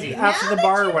but crazy. after the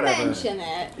bar or whatever. Mention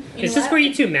it. Is this where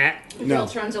you two met? No. Girl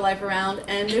turns her life around,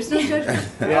 and there's no judgment.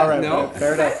 Yeah, all right, no.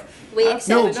 fair enough. We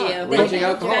accept no, you. raging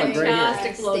alcoholic right here.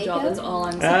 Fantastic blowjob, that's all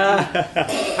I'm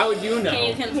saying. How would you know? Can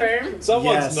you confirm?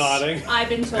 Someone's Yes. nodding. I've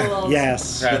been told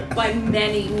Yes. by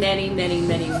many, many, many,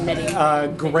 many,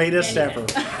 many. Greatest many ever.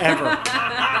 Ever.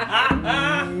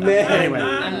 Anyway.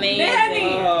 Amazing.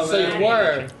 So you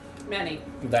were Many.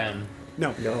 then.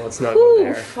 No. no, let's not go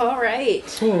there. All right.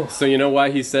 So you know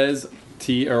why he says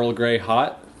tea Earl Grey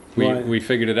hot? Why? We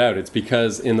figured it out. It's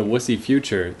because in the wussy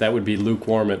future, that would be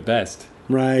lukewarm at best.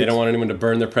 Right. They don't want anyone to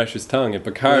burn their precious tongue. And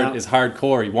Picard Yeah. is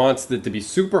hardcore. He wants it to be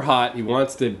super hot. He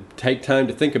wants to take time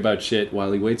to think about shit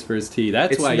while he waits for his tea.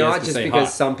 That's It's why he not has to just say because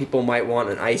hot. some people might want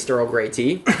an iced Earl Grey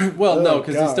tea. Well, no, Oh,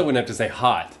 because he God. still wouldn't have to say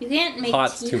hot. You can't make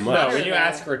Hot's tea too much. No, hotter, when you though.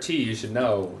 ask for tea, you should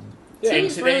know. Tea In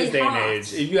is today's really day and hot.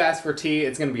 age, if you ask for tea,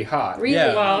 it's gonna be hot. Really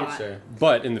Yeah. Well, hot. Sure.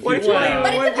 But in the What if future, you want-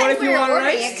 But it What depends if you where want you're an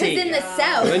ordering it, iced because tea? in the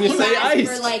South, Then you say ask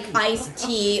iced. for like iced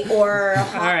tea or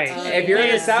hot Alright. tea. If you're in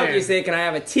the Listen. South, you say, "Can I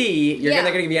have a tea?" You're Yeah.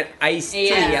 gonna give me an iced tea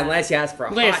Yeah. unless you ask for a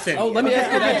hot Listen. tea. oh, let me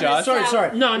ask you that, Josh.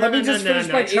 Sorry. No, Let me no, just no, finish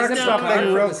no, my no. truck Isn't stop it thing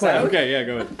from real the quick. South? Okay, yeah,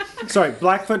 go ahead. Sorry,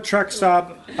 Blackfoot truck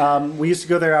stop. We used to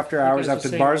go there after hours guys are after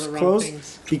the saying all bars the wrong closed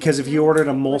things. because if you ordered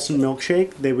a Molson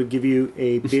milkshake, they would give you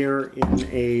a beer in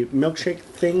a milkshake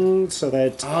thing so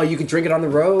that Oh, you can drink it on the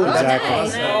road. exactly.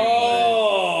 Nice.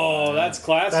 Oh, that's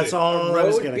classic. That's all I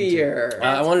was Road getting beer.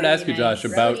 I wanted to ask you, pretty Josh,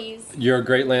 nice. about Roadies. your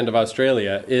great land of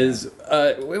Australia.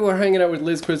 We were hanging out with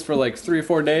Liz Quiz for like 3 or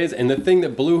 4 days, and the thing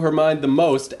that blew her mind the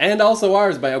most, and also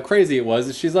ours by how crazy it was,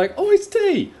 is she's like, iced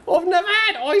tea. Oh, I've never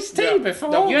had iced tea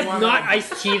before. You have not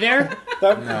iced tea there?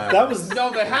 That was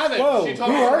No, they haven't. Whoa, She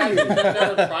told who me are they've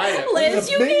never tried it. Liz,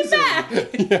 you came back.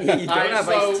 You don't have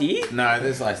iced tea? No,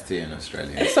 there's iced tea in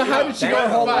Australia. So how did she go her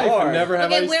Thank whole the life Lord. and never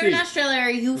have Okay, iced where tea? in Australia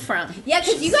are you from? Yeah,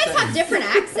 because you guys have different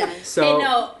accents. So Hey,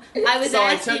 no, I was So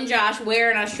I asking took- Josh,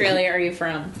 where in Australia are you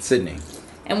from? Sydney.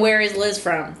 And where is Liz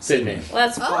from? Sydney. Well,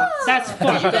 that's fucked. That's Did you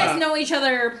fucked guys up. know each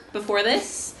other before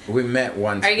this? We met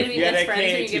once. Are you gonna be You had best a friends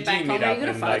when you get KATG back home? Are meetup you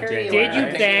gonna in, fuck like, her? January. Did you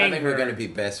I bang think we're her? gonna be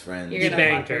best friends. You're You gonna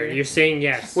banged fuck her. her. You're saying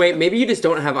yes. Wait, maybe you just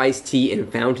don't have iced tea in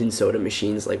fountain soda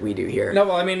machines like we do here. No,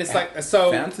 well, I mean, it's like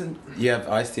so. Fountain? You have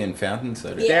iced tea and fountain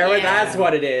soda? Yeah. That's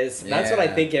what it is. That's what I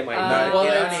Yeah. think it might be. Well, it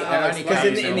it's, only Because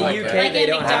comes in the like UK a- Like they at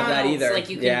don't have that McDonald's, either. like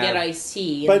you can Yeah. get iced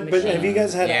tea. in But the but machine. have you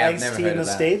guys had Yeah, I've iced never tea heard in the of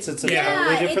that. States? It's a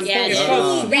totally different yeah, thing. it's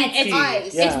Oh. it's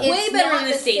ice. Yeah. It's way It's better not in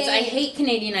the the States. I same. hate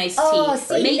Canadian iced tea. Oh,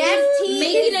 see, Make that tea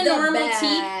it is a the normal best.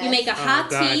 tea. You make a hot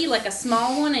God. tea, like a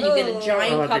small one, and you get a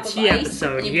giant Oh, the cup of tea ice,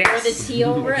 episode, and you pour yes. the tea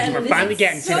over it. And We're this finally is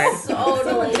getting to so, that. so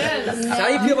delicious. How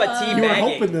do you feel about tea You were bagging?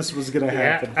 hoping this was gonna Yeah.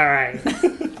 happen. All right.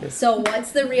 So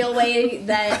what's the real way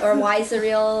that, or why is the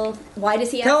real? Why does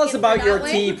he? Tell ask us him about that your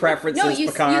way? tea preferences, No, you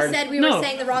Picard. said we No. were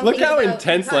saying the wrong Look thing how about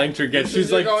intense Picard. Langtry gets. This She's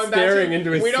is like going back staring to-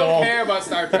 into his We soul. don't care about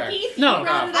Star Trek. No,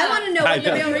 I want to know I what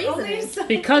the know. real reason is.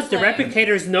 because the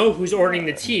replicators know who's ordering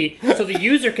the tea, so the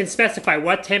user can specify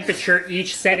what temperature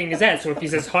each setting is at. So if he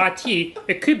says hot tea,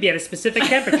 it could be at a specific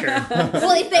temperature.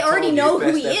 Well, if they already you, know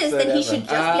who best he is, episode then he ever. should just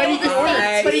But be he able to could order-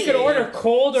 say But he could tea. order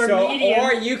cold or So, medium.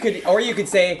 or you could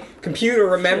say, computer,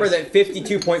 remember that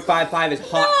 52.55 is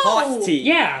hot tea.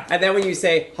 Yeah. And then when you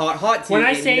say hot tea, When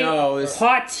I it say knows.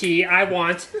 hot tea, I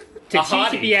want the A tea to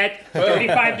hottie. be at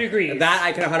 35 degrees. That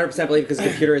I can 100% believe because the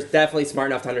computer is definitely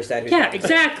smart enough to understand who's Yeah, talking.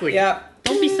 exactly. Yeah.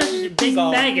 Don't be such a big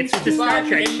So- maggots with the Well, Star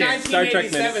Trek in shit. Star Trek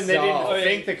 1987, they minutes. didn't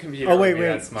think the computer Oh wait, would be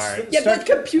wait. that smart. Yeah, but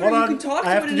computer, hold you on. can talk to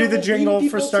I have it to and do it the will jingle lead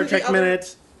for people Star to the Trek other-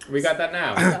 Minute. We got that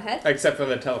now. Go ahead. Except for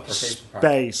the teleportation part.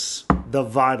 Space, the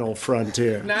vital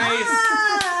frontier. Nice.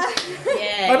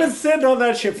 I've been sitting on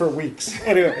that shit for weeks.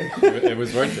 Anyway, It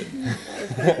was worth it.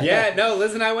 Yeah, no,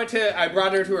 Liz and I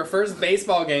brought her to her first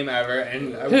baseball game ever,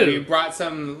 and Who? we brought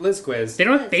some Liz quiz. They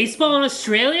don't have baseball in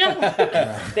Australia?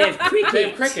 They have cricket. They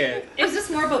have cricket. Is this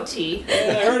more about tea? I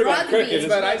heard about Rugby. cricket. It's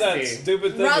But not I that see.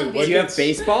 stupid thing. Rugby. with Do you have wickets.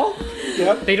 baseball?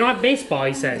 They don't have baseball,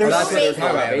 he said. There's- That's what they're talking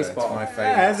about, Whatever, baseball. It's my favorite.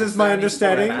 as is my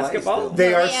understanding, Basketball?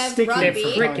 they No, are they have sticky rugby.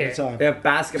 from time Cricket. to time. They have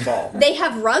basketball. They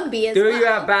have rugby as Do well. you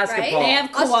have basketball? Right? They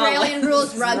have koalas. Australian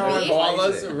rules rugby.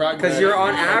 Koalas, rugby. Because you're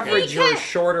on average, you're a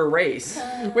shorter race.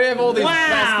 We have all these Wow.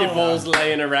 basketballs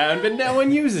laying around, but no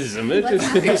one uses them. It's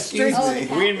just Excuse Oh, me.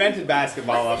 We invented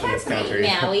basketball up in this country.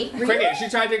 Maui. Cricket. She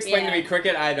tried to explain to Yeah. me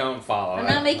cricket. I don't follow. I'm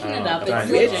not making it up. It's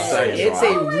It's legit. It's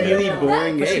a really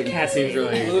boring game. cat seems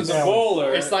really. There's a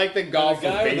bowler. It's like the golf guy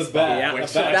of with a baseball. bat.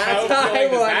 Which, A bat. That's how how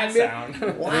annoying does I that want-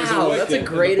 sound? Wow, that's a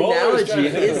great analogy.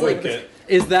 It is like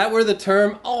Is that where the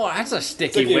term, oh, that's a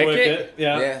sticky, Sticky wicket? wicket.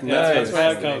 Yeah. Yeah, That's nice.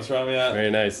 where it comes from, yeah.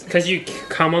 Very nice. Because you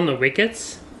come on the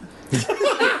wickets?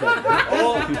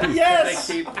 Yes,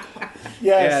 They keep-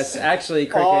 yes, actually,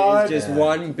 cricket Odd. is just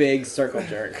one big circle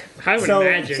jerk. I would So-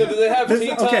 imagine. So do they have This- tea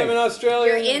time okay. in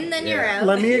Australia? You're in, then you're out.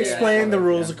 Let me explain the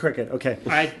rules of cricket. Okay,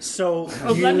 I, so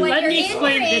oh, you, let When me you're in,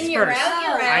 explain you're this in, you're first. out,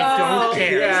 you're I out. don't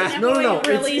care. no.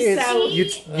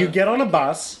 Really You get on a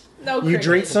bus. No You cricket.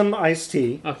 drink some iced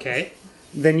tea. Okay.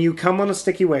 Then you come on a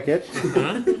sticky wicket.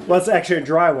 Huh? Well, it's actually a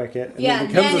dry wicket. And Yeah, it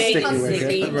becomes then a it sticky becomes wicket.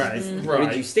 sticky. Right. What did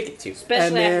you Right. stick it to? And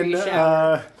Especially after then you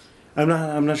shower.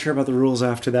 I'm not sure about the rules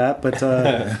after that, but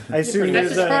I assume That's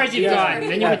there's as far as you've yeah. gotten.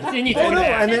 Then you Oh come no,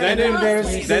 back. and then there's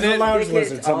a lounge Stick it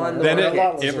lizard somewhere. on the Then Or a it,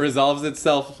 lot it lizard. resolves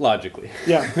itself logically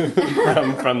Yeah.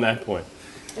 from that point.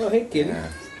 Oh, hey, kid.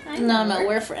 No,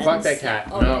 we're friends. Fuck that cat.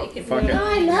 Oh, No, they can- fuck it.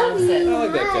 I love you. I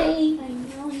like that cat.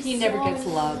 He never gets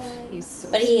love. He's so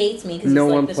But he hates me because No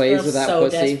he's one like, this plays girl's with that so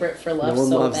pussy. desperate for No love one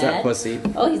so loves bad. that pussy.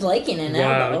 Oh, he's liking it now.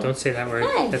 Wow, though. don't say that word.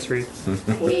 Hi. That's rude.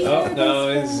 Oh,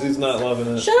 no, he's not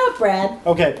loving it. Shut up, Brad.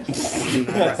 Okay.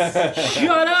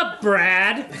 Shut up,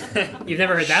 Brad! You've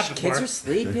never heard that before. Kids are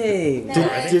sleeping.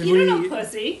 Did You don't know we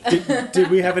pussy. did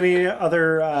we have any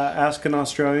other Ask an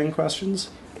Australian questions?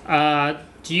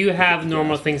 Do you have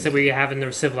normal things that we have in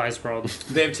the civilized world?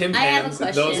 They have Tim I have a Tams.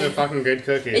 question. Those are fucking good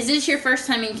cookies. Is this your first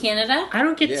time in Canada? I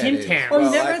don't get Yeah, Tim it is. Tam. Well, you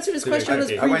Well, never I- answered his to question on his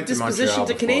be I went to predisposition Montreal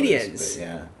to before Canadians. this, but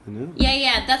yeah.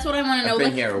 Yeah, that's what I want to know. I've been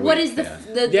Like, here a what week, is the yeah.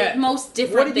 the Yeah. most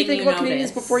different What did you thing think about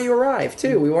Canadians noticed? before you arrived,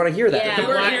 too? We want to hear that. Yeah. You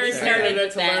were Well, here in started Canada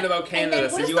with to that. learn about And Canada, then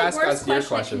so what is you the ask worst us your question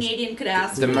a questions. Canadian could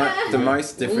ask? The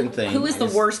most different thing. who is the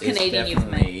worst Canadian you've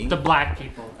met? definitely- The black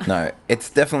people. No, it's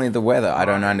definitely the weather. I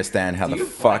don't understand how the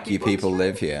fuck you people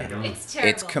live here. It's terrible.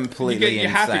 It's completely You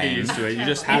have to get insane. used to it. You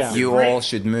just have Yeah. to. You all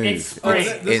should move. It's spring.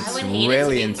 It's I would hate it to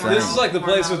really be insane. This is like the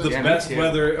place with the Yeah, best me too.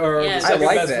 weather, or Yeah. the second I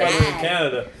like best that. weather in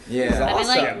Canada. Yeah. I mean,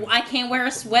 like, I can't wear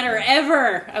a sweater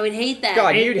ever. I would hate that.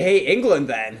 God, you'd hate England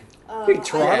then. Think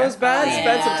Toronto's bad? yeah.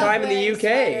 Spend some time in the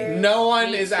UK. No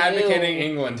one Me is too. advocating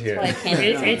England here. But I can't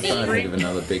It's Trying to spring. think of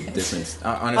another big difference.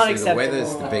 Honestly, the Unacceptable.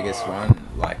 weather's the biggest one.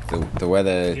 Like the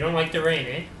weather. You don't like the rain,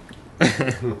 eh?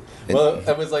 Well,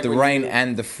 it was like the when rain you-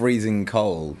 and the freezing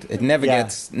cold. It never Yeah.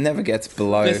 gets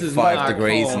below This is 5 not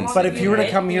degrees. cold. And But if you were to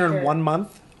come here in 1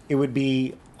 month, it would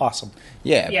be awesome.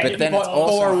 yeah, Yeah, but you then can it's go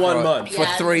also for 1 for, month. for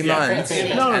 3 Yeah. months,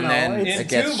 No, and then it's- in it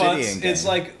gets 2 months, shitty again. it's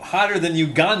like hotter than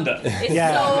Uganda. It's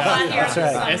Yeah. so hot here. That's in the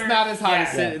right. summer. It's not as hot as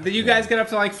Yeah. Sydney. You guys get up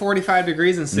to like 45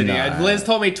 degrees in Sydney. No. Liz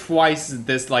told me twice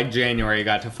this like January it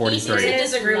got to He seems to 43.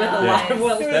 disagree with a lot of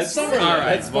what That's All right,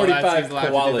 That's well, that 45 seems allowed to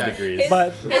do koala that. degrees.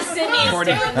 But his Sydney is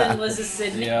 40. different than Liz's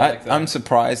Sydney. Yeah, I like that. I'm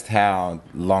surprised how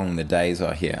long the days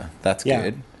are here. That's Yeah.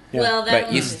 good. Yeah. Well, that But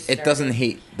only you, just it doesn't started.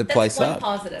 heat the That's place one up.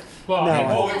 positive. Well, No.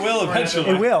 Oh, it will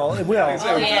eventually. it will. yeah.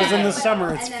 Because in the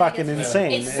summer, it's fucking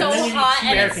insane. It's so then you need hot two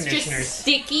and air it's conditioners. just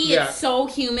sticky. Yeah. It's so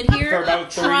humid here. For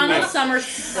about 3 Toronto weeks. summer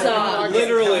sucks.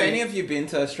 Literally. Have any of you been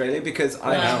to Australia? Because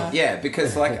I No. yeah,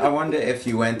 because like I wonder if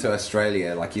you went to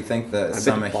Australia, like you think the been to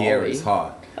summer here Bali. is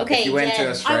hot. Okay, If you went Jen,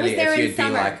 to Australia, there if in you'd be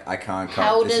summer. like, I can't come.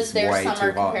 How this does is their way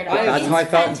summer too hot. compare to That's how I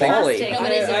felt in Bali. fantastic. I,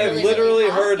 But is it I've really, literally really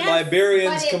hot? heard Yes,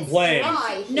 Liberians but it's complain.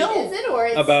 dry heat, No. is it, or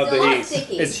it's About the still heat.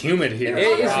 sticky? It's humid here.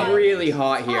 It is Wow. really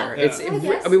hot here.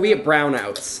 Yeah. I mean, we get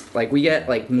brownouts. Like we get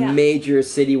like major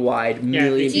citywide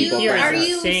million Do you- people. here Are is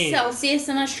you insane. Celsius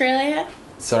in Australia?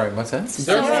 Sorry, what's that? They're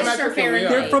Celsius from or Mexico, Fahrenheit?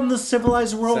 They're from the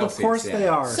civilized world, Celsius, of course yeah. they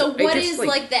are. So what just, is like-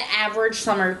 like the average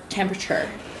summer temperature?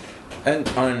 And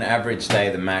on an average day,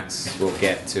 the max will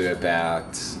get to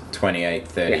about 28,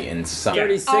 30 Yeah. in summer.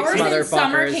 36 Ours in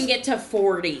summer motherfuckers. can get to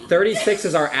 40. 36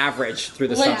 is our average through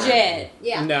the summer. Legit.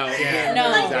 Yeah. No, No.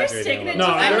 Like you're sticking it No,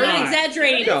 to I'm they're not not.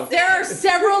 exaggerating. No. There are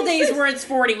several days where it's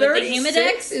 40 with the 36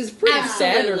 Humidex. is pretty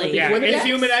standard. Absolutely. Yeah, Humidex. it's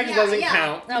Humidex Yeah, doesn't yeah.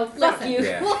 count. No, fuck you.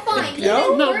 Yeah. Well, fine.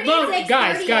 No? No, 36,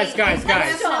 guys, 38, guys, that's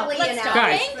guys. definitely Let's an stop.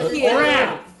 average. Thank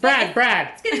you. Brad,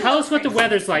 tell us what the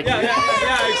weather's like. Yeah,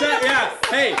 exactly. Yeah.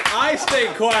 Hey, I stay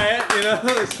quiet. You know,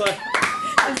 it's like.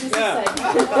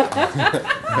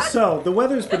 Yeah. So the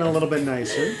weather's been a little bit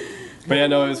nicer. But yeah,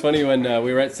 no, it was funny when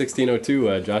we were at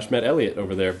 1602. Josh met Elliot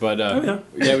over there. But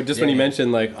yeah, just when he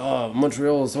mentioned like, oh,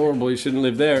 Montreal is horrible, you shouldn't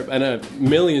live there, and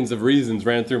millions of reasons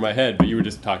ran through my head. But you were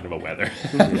just talking about weather.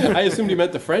 I assumed you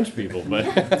meant the French people, but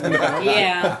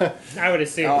Yeah. I would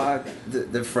assume.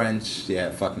 The French, yeah,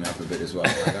 fuck me up a bit as well.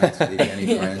 I don't speak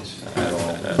any French at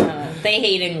all. They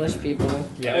hate English people.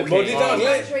 Yeah, Maudit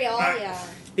anglais. Montreal, yeah.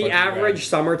 The average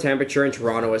summer temperature in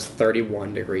Toronto is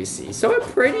 31 degrees C. So it's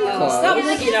pretty close. Stop Yeah,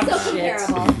 looking up it's still shit.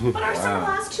 comparable. But our summer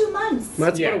lasts 2 months.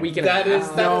 That's Yeah. about a week and a half. That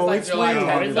is No, like it's July way 10th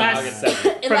longer to than August that. 7th.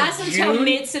 It From lasts until June-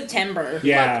 mid-September.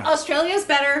 Yeah. Australia's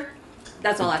better.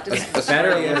 That's all I have to say.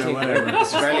 Australia, whatever.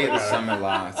 Australia, the summer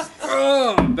lasts.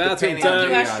 Oh, bathroom Depending on time.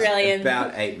 the year, Australian.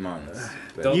 about 8 months.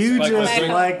 But Don't You spike just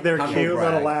my- like their Humble cute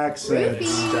brag. little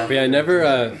accents. But yeah, I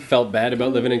never felt bad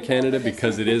about living in Canada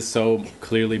because it is so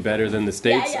clearly better than the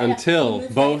States yeah. until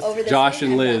Over both this Josh way,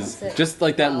 and and Liz, that's it. just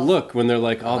like that look when they're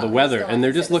like, oh, the weather. And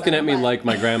they're just looking at me like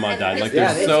my grandma died. Like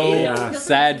they're so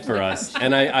sad for us.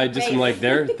 And I just am like,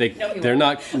 they're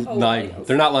not lying.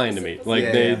 They're not lying to me. Like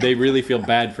Yeah. they really feel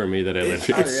bad for me that I live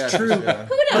here. It's true.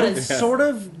 But it's sort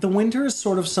of, the winter is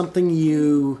sort of something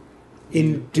you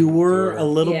endure a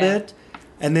little Yeah. bit.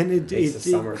 And then Makes the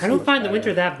summer I don't find the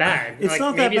winter that bad. It's like,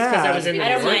 not maybe that it's because I bad. was in the I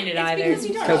don't resort. mind it either. Because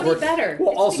you don't Because know any we're- better.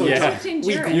 Well, also, Yeah. we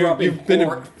endure it. grew up in You've been in-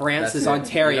 Fort Francis, That's it.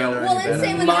 Ontario. Well, and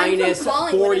same with I'm Minus from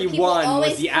Collingwood, and people 41 was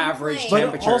always the average complain.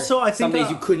 But temperature. also, I think some days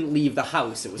that- you couldn't leave the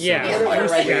house. It was Yeah. so Yeah. regular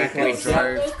Exactly. place.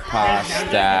 Drove past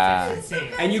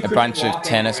And you a could bunch walk of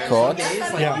tennis anywhere. courts Some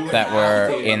days, like, Yeah. you would that have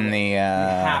were to- in the you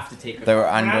have to take they were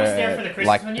When I was there for the under Christmas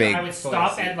like one big, year, I would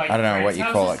stop at like I don't know what you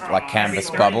call it, friends' like houses, canvas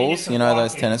every 30 bubbles. minutes You know of those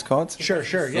walking. tennis courts? Sure,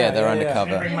 sure. Yeah, they're And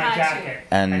undercover. bring my jacket.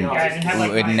 And Yeah, I didn't have, we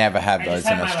like, would my- never have I those just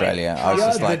in had my, like, Australia. I was Yeah,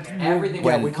 just like, Everything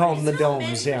yeah, was we call them the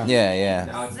domes, yeah. yeah.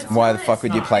 Why the fuck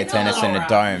would you play tennis in a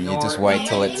dome? You just wait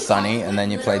till it's sunny and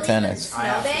then you play tennis.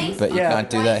 But you Yeah. can't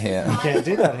do that here. You can't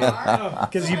do that here.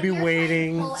 Because you'd be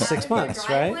waiting 6 months,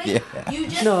 right? Yeah.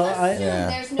 No,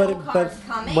 Yeah. but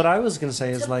what I was gonna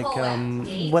say is like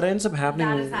what ends up That is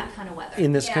happening that kind of weather.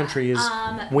 in this country is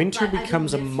winter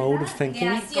becomes a mode of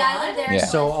thinking. Yeah.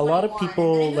 So a lot of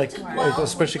people, like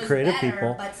especially creative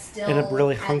people, end up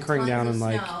really hunkering down and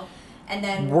like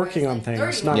working on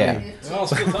things. Not Yeah. me. Well,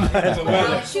 still talking about the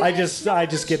weather. I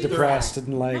just get depressed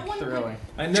and like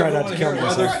I Try never not want to to kill hear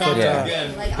weather myself, but, comment Yeah.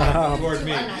 again toward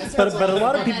me. but a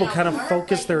lot of people kind of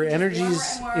focus their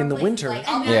energies in the winter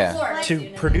Yeah. to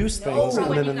produce things,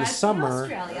 and then in the summer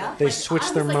they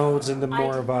switch their modes into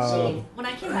more of a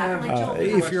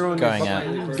if you're on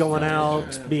going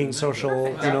out, being social,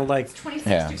 you know, like,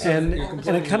 and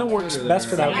it kind of works best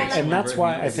for that, and that's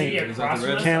why I think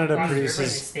Canada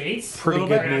produces pretty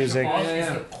good music.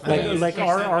 Like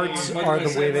our arts are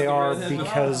the way they are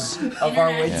because of our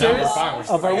winters,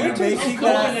 of our winters.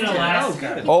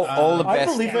 All the best. I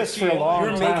believe this for a long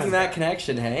You're time. making that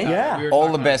connection, hey? Yeah.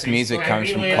 All the best music comes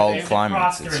from cold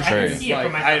climates. It's true. You know,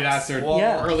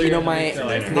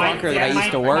 the banker that I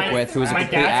used to work with, who was a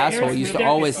complete asshole, used to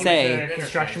always say,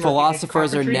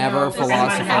 philosophers are never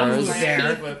philosophers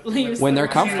when they're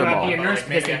comfortable.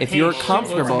 If you're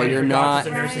comfortable, you're not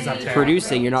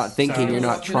producing, you're not thinking, you're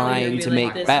not trying to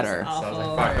make better.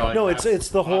 No, it's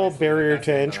the whole barrier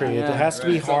to entry. It has to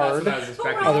be hard,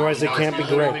 otherwise it can't be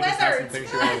great.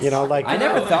 You know, like I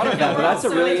never thought of that, but that's a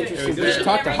really interesting. We should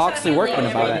talk to Hawksley Workman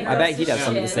about it. I bet he'd have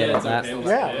something to say about that.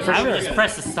 Yeah, for I would sure. just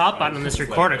press the stop button on this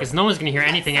recorder because no one's going to hear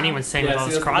anything anyone's saying with all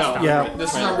this crosstalk. Yeah,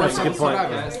 that's a good point.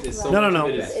 No.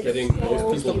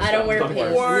 I don't wear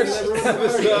pants. Worst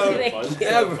episode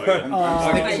ever.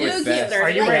 Are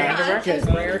you wearing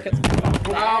underwear?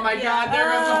 Oh my god, there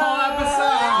goes the whole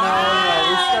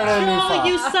episode!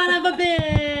 You son of a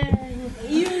bitch!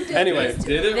 You did. Anyway,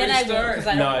 did it Then I restart? won't, 'cause I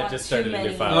don't No, want I just too started a new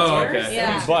many file. Oh, users. okay.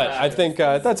 Yeah. But I think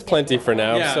that's plenty for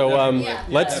now. Yeah, So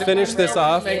let's finish this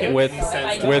off with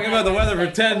Talking about the weather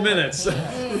for 10 minutes.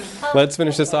 let's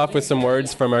finish this off with some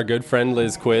words from our good friend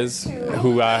Liz Quiz,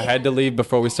 who had to leave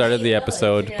before we started the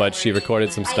episode, but she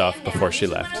recorded some stuff before she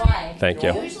left. Thank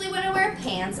you. Usually when I wear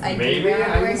pants, I do wear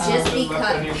underwear just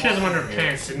because. She doesn't want her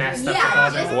pants to mess up. Yeah,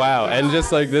 just Wow, and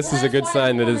just like this is a good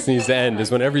sign that this needs to end,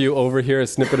 is whenever you overhear a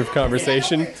snippet of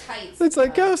conversation, it's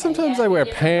like, oh, sometimes I wear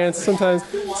pants, sometimes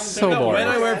so When boring.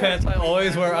 I wear pants, I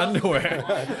always wear underwear.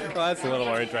 Well, that's a little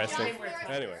more interesting.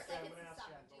 Anyway.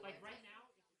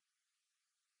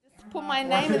 Put my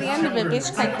name at the end of it,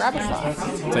 bitch cake, grab a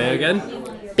slice. Say it again.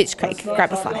 Bitch cake,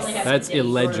 grab a slice. That's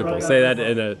illegible. Say that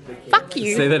in a Fuck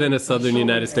you. Say that in a southern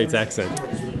United States accent.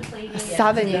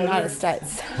 Southern United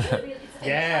States.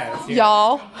 Yeah.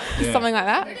 Y'all. Something like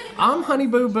that. I'm Honey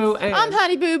Boo Boo and I'm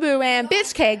Honey Boo Boo and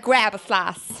bitch cake, grab a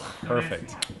slice.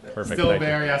 Perfect. Perfect. Still thank you.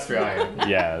 very Australian.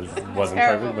 Yeah, it wasn't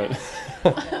perfect,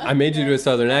 but I made you do a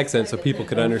southern accent so people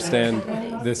could understand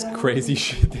this crazy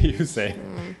shit that you say.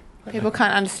 People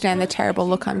can't understand the terrible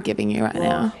look I'm giving you right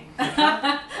now.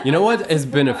 You know what has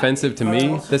been offensive to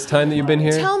me this time that you've been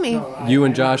here? Tell me. You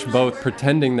and Josh both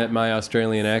pretending that my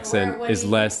Australian accent is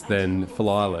less than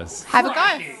flawless. Have a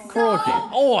go. Croaky.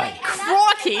 Oi,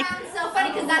 croaky. Sounds so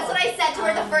funny because that's what I said to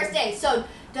her the first day. So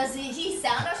does he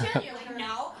sound Australian? You're like,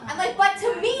 no. I'm like, but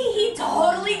to me, he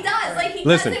totally does. Like he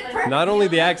Listen, does it perfectly. not only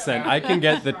the accent, I can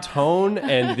get the tone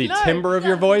and the timbre of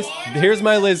your voice. Here's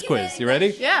my Liz quiz. You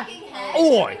ready? Yeah.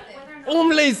 Oi, I'm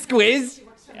Liz Quiz.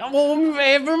 I'm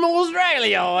from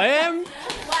Australia, I am.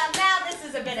 Well, now this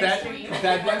is a bit extreme.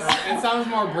 It sounds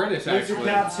more British actually.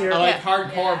 caps here. I like Yeah.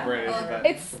 hardcore British. But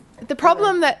It's the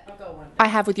problem that I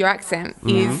have with your accent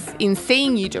is in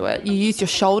seeing you do it, you use your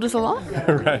shoulders a lot.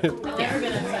 Right.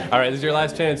 All right, this is your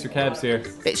last chance. Your cab's here.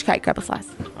 Bitch cake, grab a slice.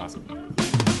 Awesome.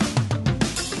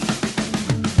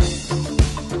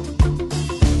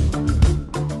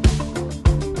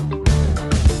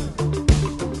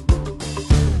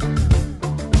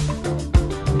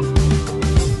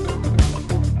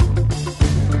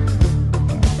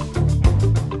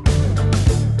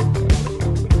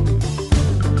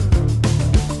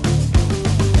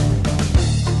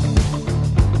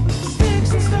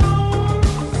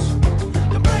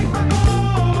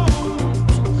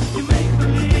 You make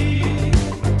believe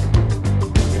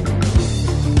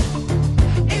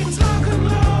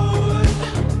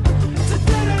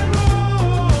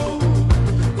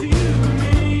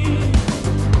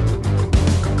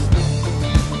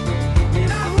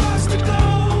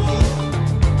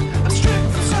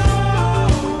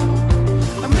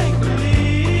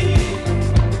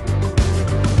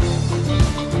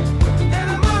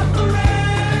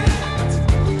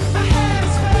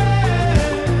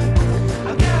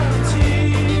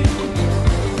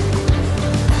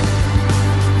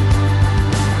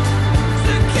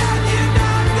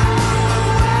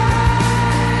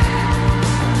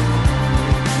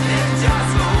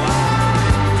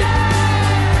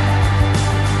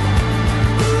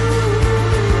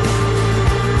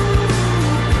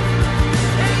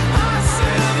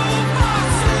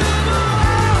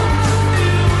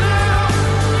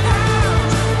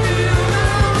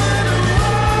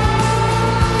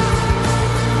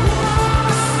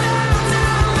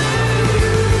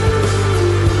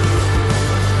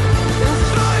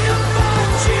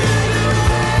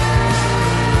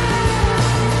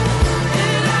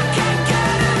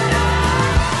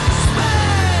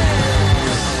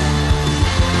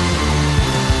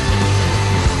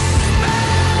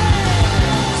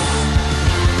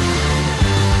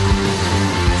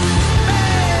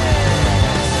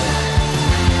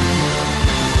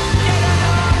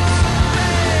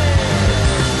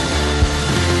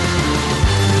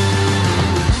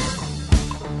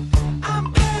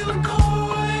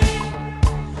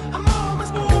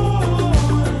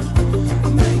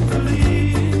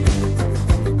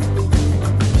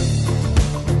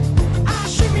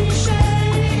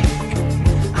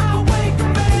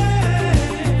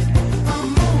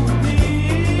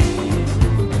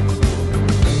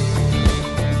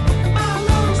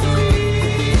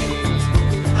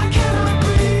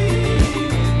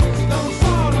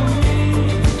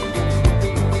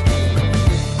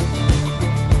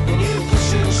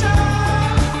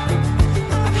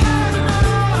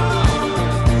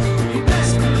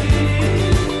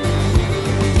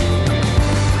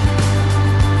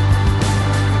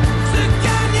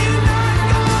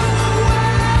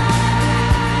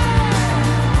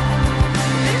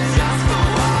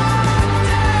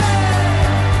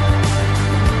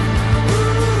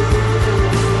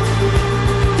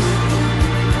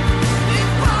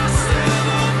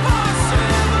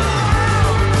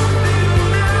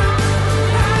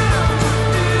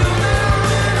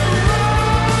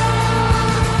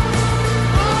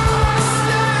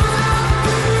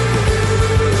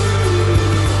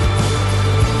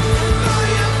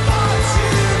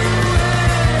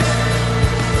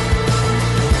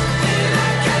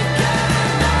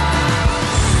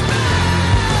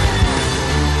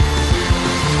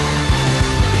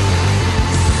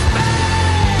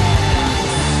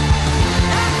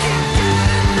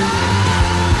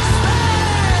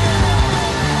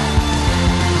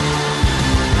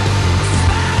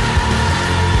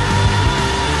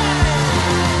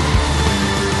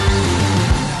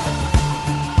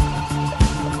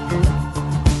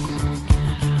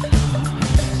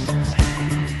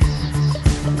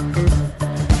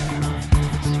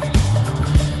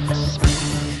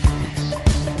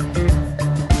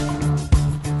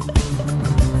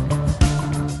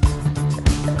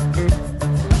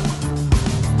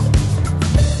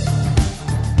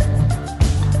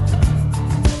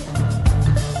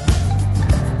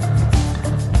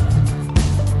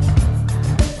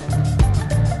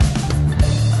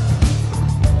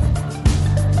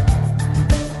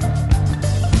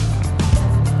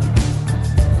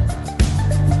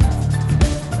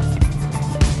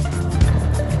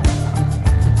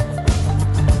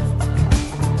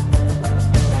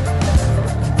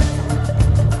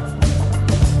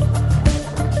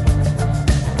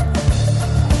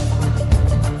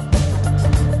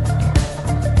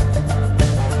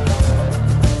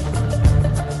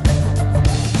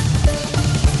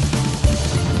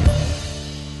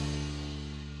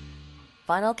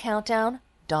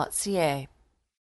finalcountdown.ca.